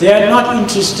 They are not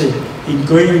interested in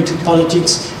going into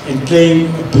politics and playing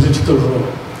a political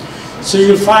role. So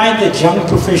you'll find that young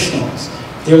professionals,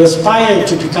 they'll aspire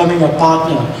to becoming a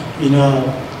partner in an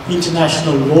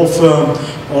international law firm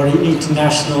or an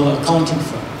international accounting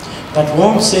firm, but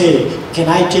won't say, can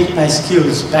I take my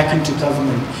skills back into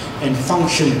government and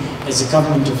function as a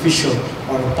government official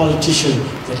or a politician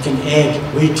that can add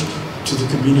weight to the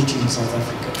community in South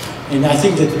Africa. And I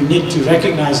think that we need to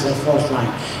recognize that fault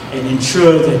line and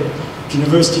ensure that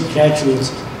university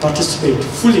graduates participate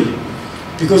fully.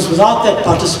 Because without that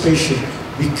participation,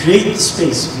 we create the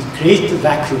space, we create the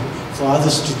vacuum for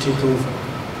others to take over.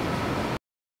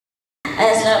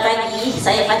 Selamat pagi,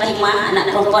 saya Fatimah, anak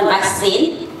perempuan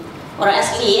vaksin, orang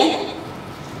asli ya.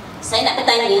 Saya nak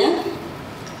bertanya,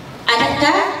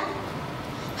 adakah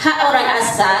hak orang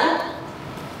asal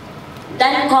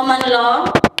dan common law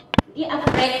di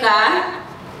Afrika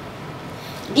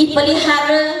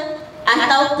dipelihara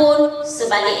ataupun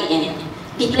sebaliknya?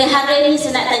 Dipelihara ni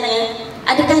saya nak tanya,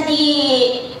 adakah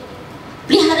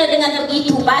dipelihara dengan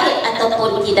begitu baik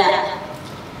ataupun tidak?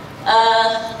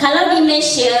 Kalau di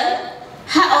Malaysia,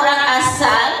 hak orang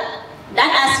asal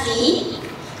dan asli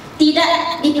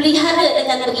tidak dipelihara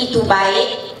dengan begitu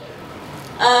baik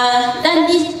dan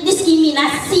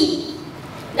diskriminasi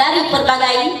dari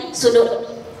berbagai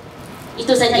sudut.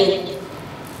 Itu saja.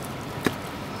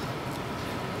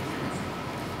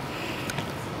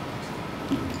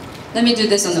 Let me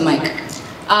do this on the mic.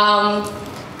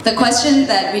 The question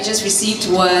that we just received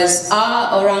was,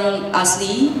 are Orang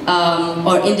Asli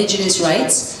or indigenous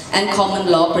rights and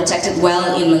common law protected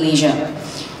well in Malaysia?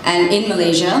 And in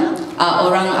Malaysia,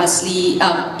 Orang Asli,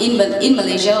 in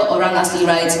Malaysia, Orang Asli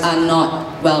rights are not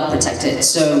well protected.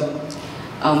 So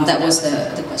that was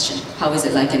the question. How is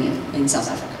it like in South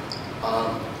Africa?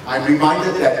 I'm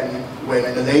reminded that when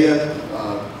Malaya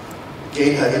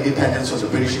gained her independence from the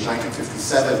British in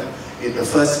 1957, in the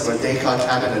first Merdeka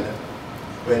cabinet,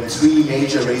 when three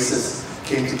major races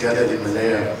came together in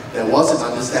Malaya, there was an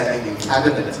understanding in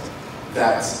cabinet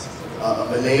that a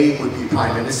Malay would be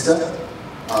prime minister,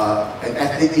 an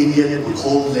ethnic Indian would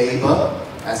hold labor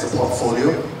as a portfolio,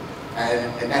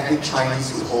 and an ethnic Chinese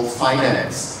would hold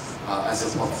finance as a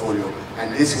portfolio.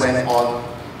 And this went on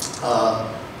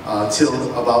till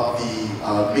about the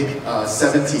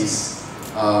mid-70s,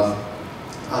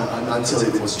 until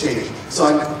it was changed. So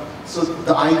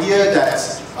the idea that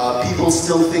people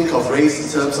still think of race in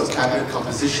terms of cabinet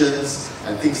compositions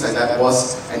and things like that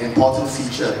was an important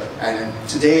feature. And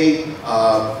today,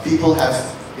 people have,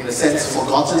 in a sense,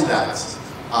 forgotten that.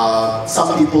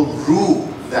 Some people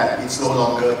rue that it's no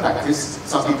longer practiced.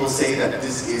 Some people say that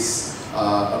this is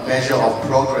a measure of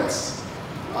progress.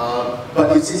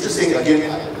 But it's interesting,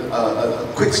 again, a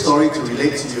quick story to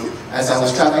relate to you. As I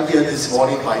was traveling here this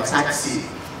morning by taxi,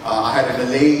 I had a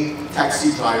Malay taxi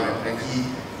driver, and he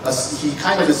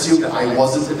kind of assumed that I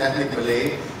wasn't an ethnic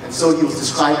Malay, and so he was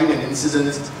describing an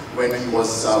incident when he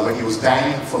was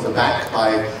banged from the back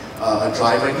by a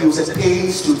driver, and he was at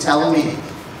pains to tell me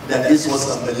that this was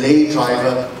a Malay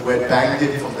driver who had banged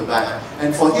him from the back.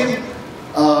 And for him,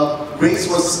 race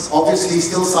was obviously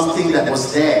still something that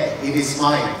was there in his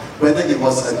mind. Whether it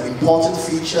was an important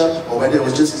feature or whether it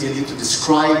was just merely to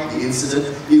describe the incident,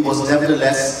 it was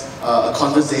nevertheless a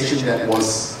conversation that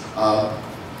was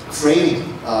framed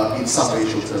in some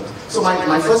racial terms. So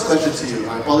my first question to you,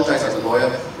 I apologize as a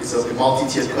lawyer, it's a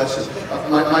multi-tiered question.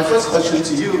 My first question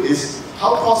to you is,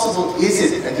 how possible is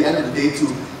it at the end of the day to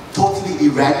totally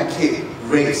eradicate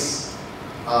race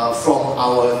from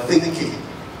our thinking?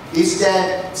 Is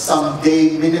there some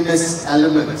de minimis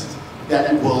element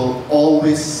that will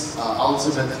always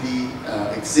ultimately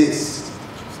exist?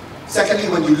 Secondly,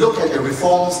 when you look at the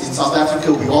reforms in South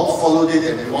Africa, we all followed it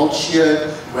and we all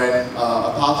cheered when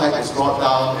apartheid was brought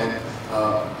down and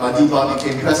Madiba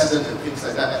became president and things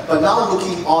like that. But now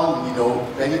looking on,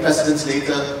 many presidents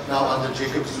later, now under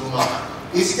Jacob Zuma,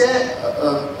 is there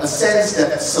a sense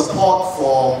that support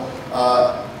for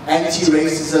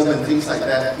anti-racism and things like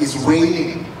that is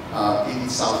waning in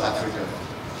South Africa?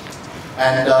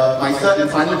 And my third and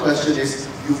final question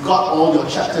is, you've got all your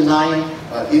Chapter 9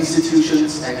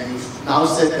 institutions, and you've now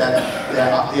said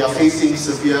that they are facing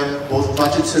severe both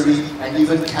budgetary and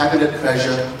even cabinet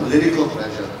pressure, political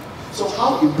pressure. So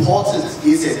how important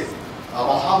is it,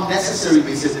 or how necessary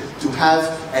is it to have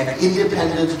an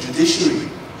independent judiciary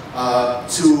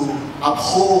to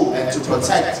uphold and to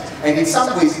protect, and in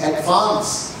some ways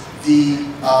advance the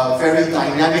very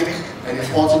dynamic and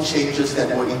important changes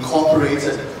that were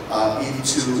incorporated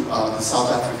into the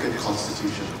South African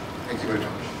Constitution? Thank you very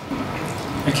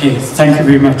much. Okay, thank you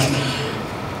very much.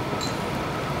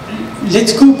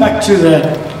 Let's go back to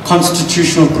the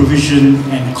constitutional provision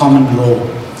and common law.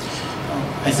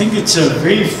 I think it's a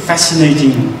very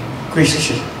fascinating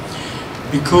question,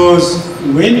 because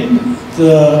when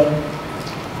the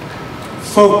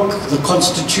folk, the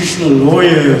constitutional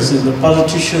lawyers and the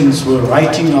politicians were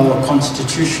writing our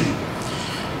constitution,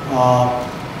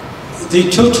 they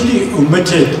totally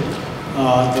omitted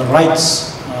the rights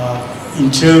in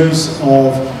terms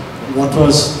of what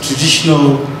was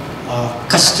traditional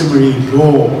customary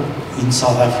law in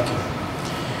South Africa.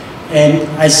 And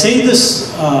I say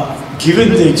this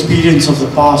given the experience of the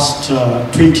past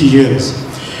 20 years,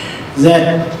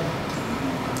 that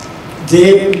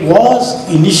there was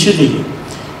initially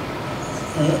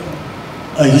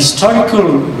a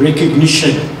historical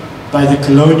recognition by the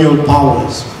colonial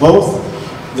powers, both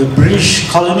the British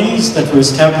colonies that were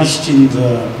established in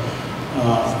the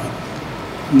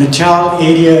Natal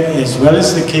area as well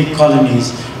as the Cape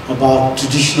colonies, about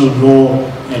traditional law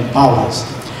and powers.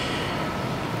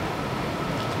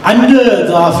 Under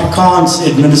the Afrikaans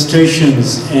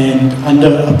administrations and under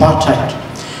apartheid,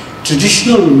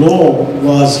 traditional law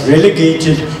was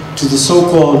relegated to the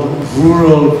so-called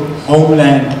rural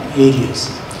homeland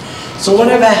areas. So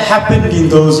whatever happened in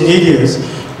those areas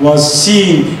was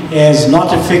seen as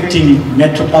not affecting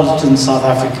metropolitan South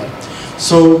Africa.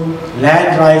 So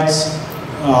land rights,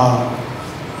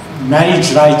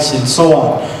 marriage rights and so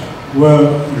on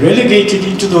were relegated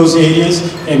into those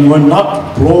areas and were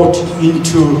not brought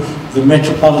into the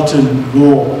metropolitan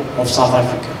law of South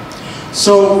Africa.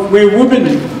 So where women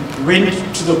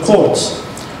went to the courts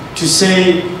to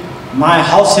say, my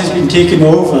house has been taken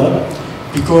over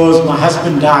because my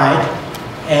husband died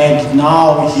and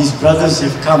now his brothers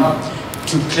have come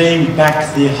to claim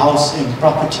back their house and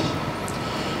property,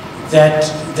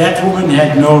 that woman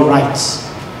had no rights.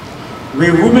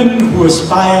 Where women who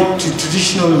aspired to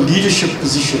traditional leadership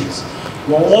positions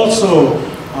were also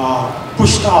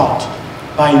pushed out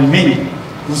by men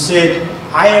who said,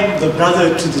 I am the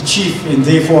brother to the chief and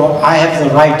therefore I have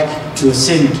the right to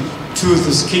ascend to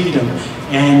this kingdom,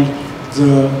 and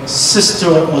the sister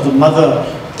or the mother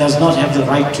does not have the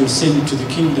right to ascend to the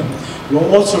kingdom, were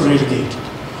also relegated.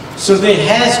 So there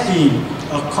has been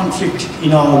a conflict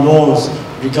in our laws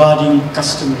regarding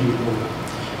customary law.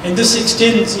 And this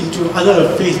extends into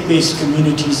other faith-based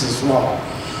communities as well.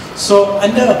 So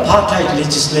under apartheid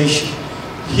legislation,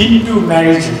 Hindu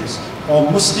marriages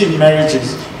or Muslim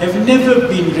marriages have never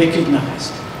been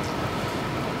recognized.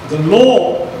 The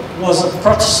law was a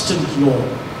Protestant law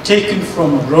taken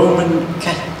from Roman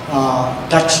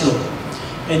Dutch law.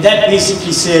 And that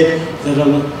basically said that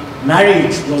a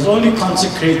marriage was only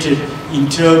consecrated in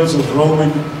terms of Roman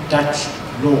Dutch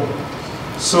law.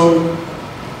 So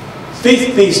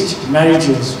faith-based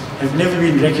marriages have never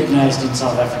been recognized in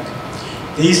South Africa.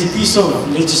 There is a piece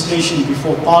of legislation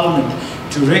before Parliament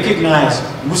to recognize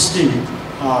Muslim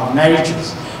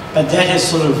marriages, but that has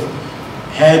sort of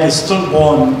had a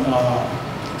stillborn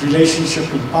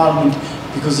relationship in Parliament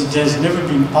because it has never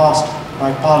been passed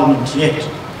by Parliament yet.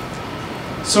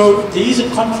 So there is a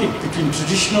conflict between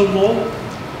traditional law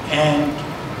and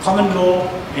common law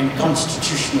and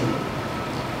constitutional law.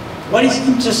 What is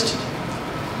interesting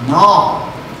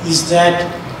now is that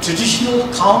traditional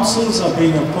councils are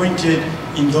being appointed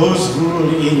in those rural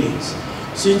areas.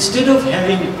 So instead of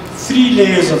having 3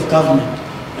 layers of government,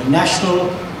 a national,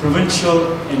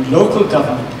 provincial and local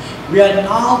government, we are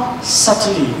now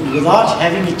subtly, without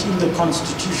having it in the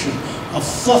constitution, a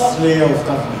 4th layer of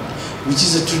government, which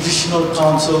is a traditional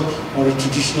council or a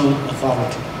traditional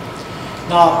authority.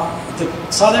 Now, the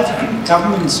South African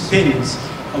government spends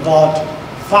about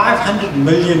 500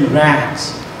 million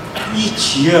rands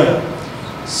each year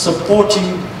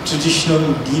supporting traditional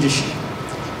leadership.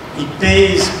 It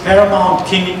pays paramount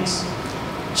kings,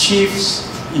 chiefs,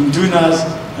 indunas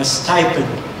a stipend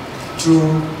to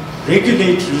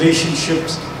regulate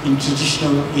relationships in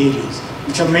traditional areas,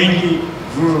 which are mainly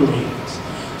rural areas.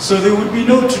 So there would be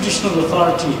no traditional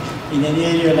authority in an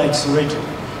area like Soweto,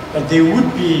 but there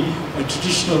would be a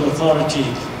traditional authority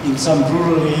in some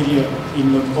rural area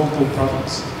in Limpopo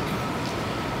province.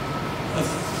 A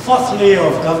 4th layer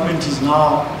of government is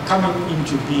now coming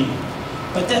into being,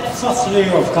 but that 4th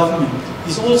layer of government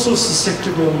is also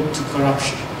susceptible to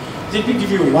corruption. Let me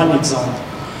give you one example.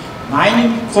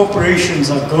 Mining corporations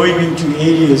are going into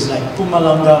areas like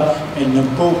Mpumalanga and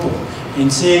Limpopo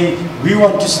and saying, we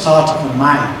want to start a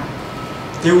mine.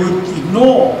 They would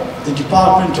ignore the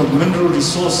Department of Mineral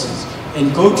Resources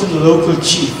and go to the local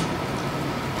chief,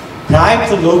 bribe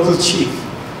the local chief,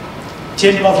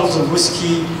 10 bottles of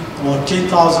whiskey or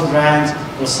 10,000 rands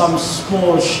or some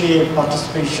small share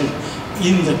participation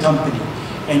in the company,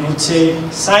 and would say,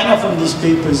 sign off on these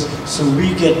papers so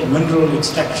we get mineral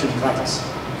extraction rights.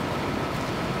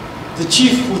 The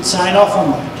chief would sign off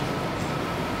on that.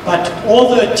 But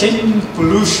all the attendant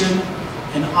pollution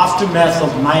and aftermath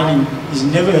of mining is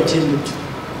never attended to.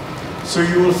 So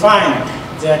you will find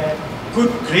that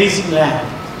good grazing land,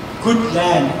 good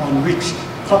land on which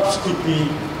crops could be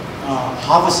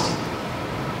harvested,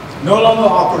 no longer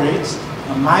operates.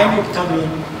 A mine would come in,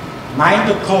 mine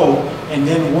the coal, and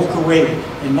then walk away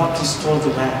and not restore the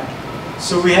land.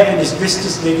 So we have an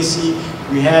asbestos legacy,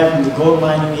 we have in the gold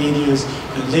mining areas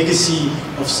a legacy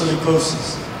of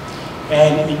silicosis.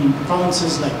 And in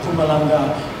provinces like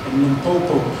Mpumalanga and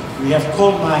Limpopo, we have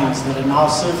coal mines that are now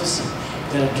surfacing,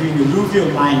 that are doing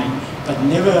alluvial mining, but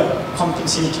never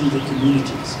compensating the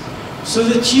communities. So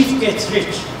the chief gets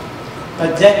rich,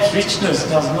 but that richness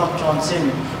does not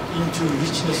transcend into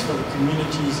richness for the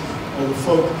communities or the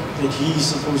folk that he is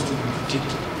supposed to be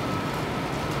protecting.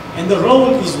 And the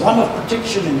role is one of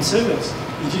protection and service.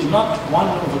 It is not one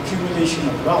of accumulation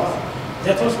of wealth.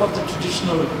 That was what the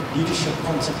traditional leadership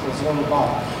concept was all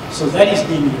about. So that is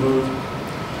being eroded.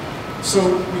 So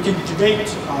we can debate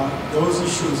those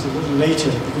issues a little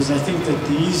later, because I think that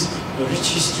there is a rich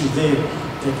history there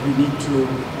that we need to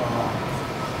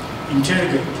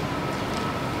interrogate.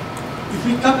 If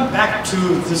we come back to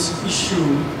this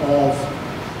issue of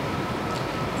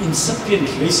incipient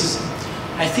racism,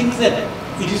 I think that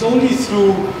it is only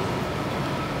through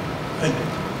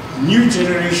a new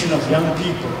generation of young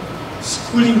people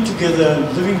schooling together,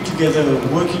 living together,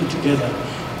 working together,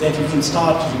 that we can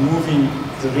start removing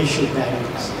the racial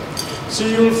barriers. So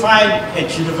you will find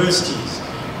at universities,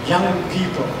 young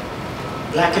people,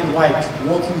 black and white,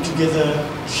 walking together,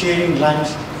 sharing lunch,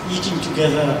 eating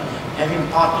together, having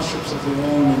partnerships of their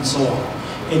own and so on.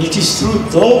 And it is through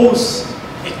those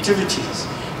activities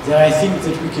that I think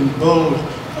that we can build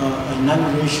a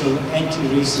non-racial,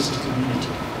 anti-racist community.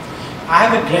 I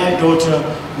have a granddaughter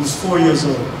who's 4 years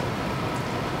old.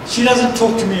 She doesn't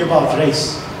talk to me about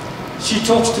race. She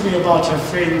talks to me about her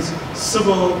friends,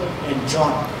 Sybil and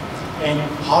John, and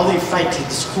how they fight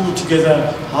at school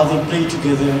together, how they play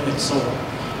together, and so on.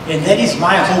 And that is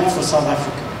my hope for South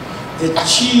Africa, that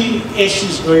she, as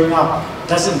she's growing up,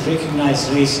 doesn't recognize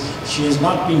race. She has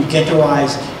not been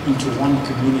ghettoized into one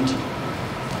community.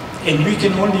 And we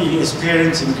can only, as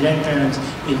parents and grandparents,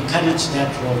 encourage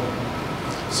that role.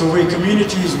 So where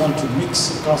communities want to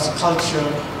mix across culture,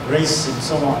 race, and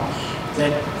so on,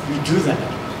 that we do that.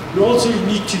 We also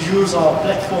need to use our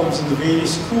platforms in the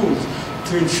various schools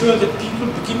to ensure that people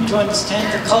begin to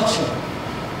understand the culture,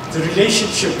 the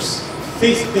relationships.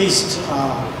 Faith-based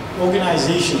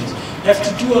organizations have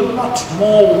to do a lot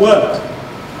more work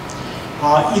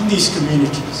in these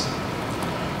communities.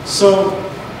 So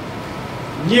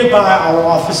nearby our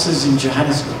offices in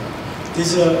Johannesburg,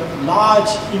 there's a large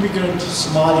immigrant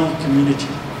Somali community.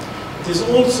 There's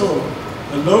also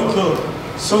a local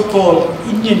so-called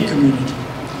Indian community.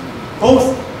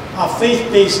 Both are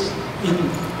faith-based in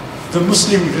the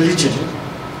Muslim religion,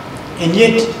 and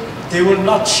yet they will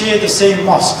not share the same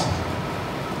mosque.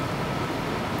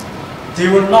 They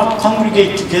will not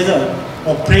congregate together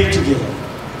or pray together.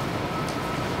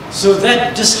 So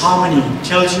that disharmony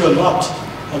tells you a lot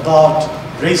about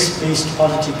race-based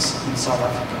politics in South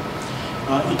Africa.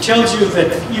 It tells you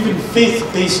that even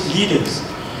faith-based leaders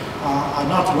are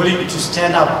not willing to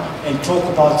stand up and talk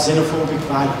about xenophobic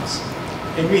violence.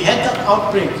 And we had that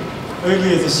outbreak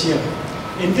earlier this year.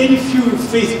 And very few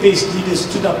faith-based leaders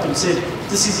stood up and said,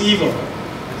 this is evil.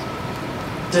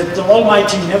 That the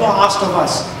Almighty never asked of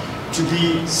us to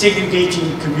be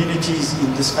segregating communities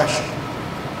in this fashion.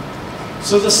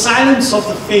 So the silence of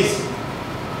the faith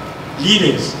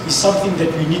leaders is something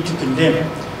that we need to condemn,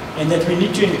 and that we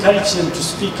need to encourage them to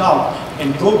speak out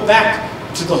and go back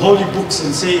to the holy books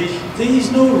and say, there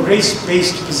is no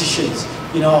race-based positions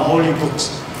in our holy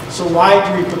books. So why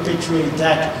do we perpetuate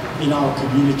that in our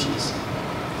communities?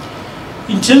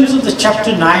 In terms of the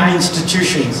Chapter 9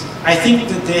 institutions, I think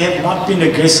that they have not been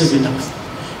aggressive enough.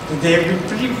 That they have been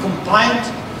pretty compliant.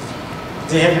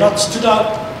 They have not stood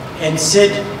up and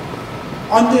said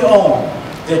on their own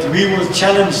that we will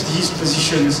challenge these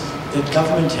positions that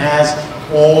government has,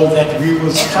 or that we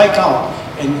will strike out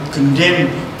and condemn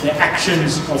the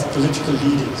actions of political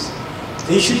leaders.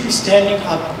 They should be standing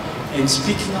up and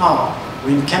speaking out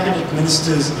when cabinet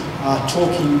ministers are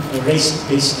talking a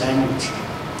race-based language.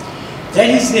 That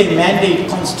is their mandate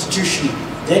constitutionally.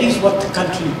 That is what the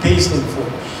country pays them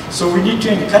for. So we need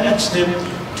to encourage them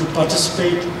to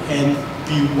participate and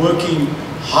be working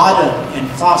harder and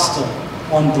faster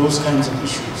on those kinds of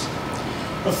issues.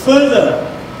 A further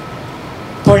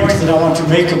point that I want to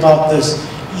make about this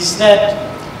is that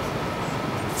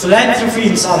philanthropy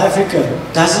in South Africa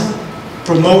doesn't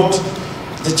promote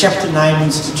the Chapter 9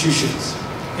 institutions.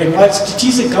 And whilst it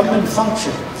is a government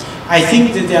function, I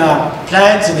think that there are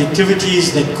plans and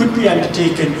activities that could be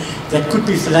undertaken that could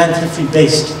be philanthropy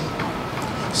based.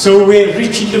 So where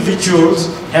rich individuals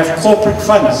have corporate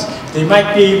funds, they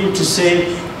might be able to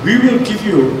say, we will give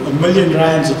you R1 million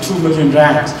or 2 million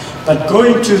rands, but go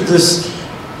into this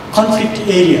conflict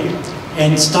area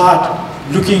and start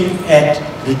looking at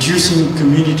reducing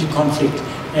community conflict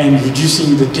and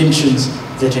reducing the tensions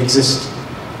that exist.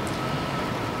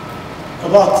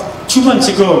 About 2 months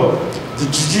ago, the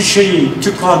judiciary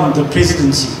took on the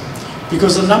presidency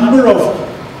because a number of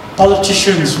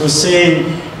politicians were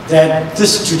saying that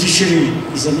this judiciary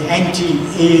is an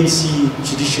anti-ANC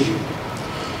judiciary.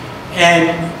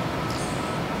 And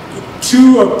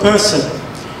to a person,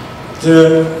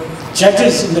 the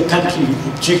judges in the country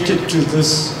objected to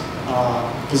this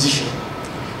position.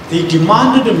 They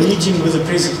demanded a meeting with the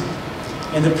president,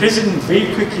 and the president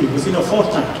very quickly, within a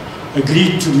fortnight,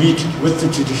 agreed to meet with the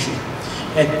judiciary.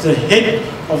 At the head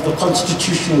of the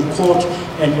Constitutional Court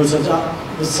and with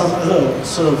some other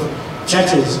sort of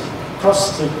judges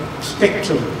across the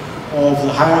spectrum of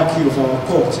the hierarchy of our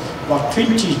courts, about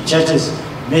 20 judges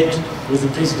met with the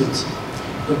presidency.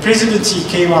 The presidency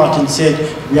came out and said,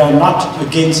 we are not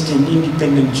against an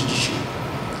independent judiciary.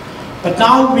 But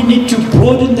now we need to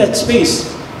broaden that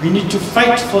space. We need to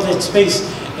fight for that space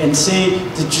and say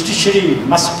the judiciary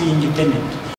must be independent.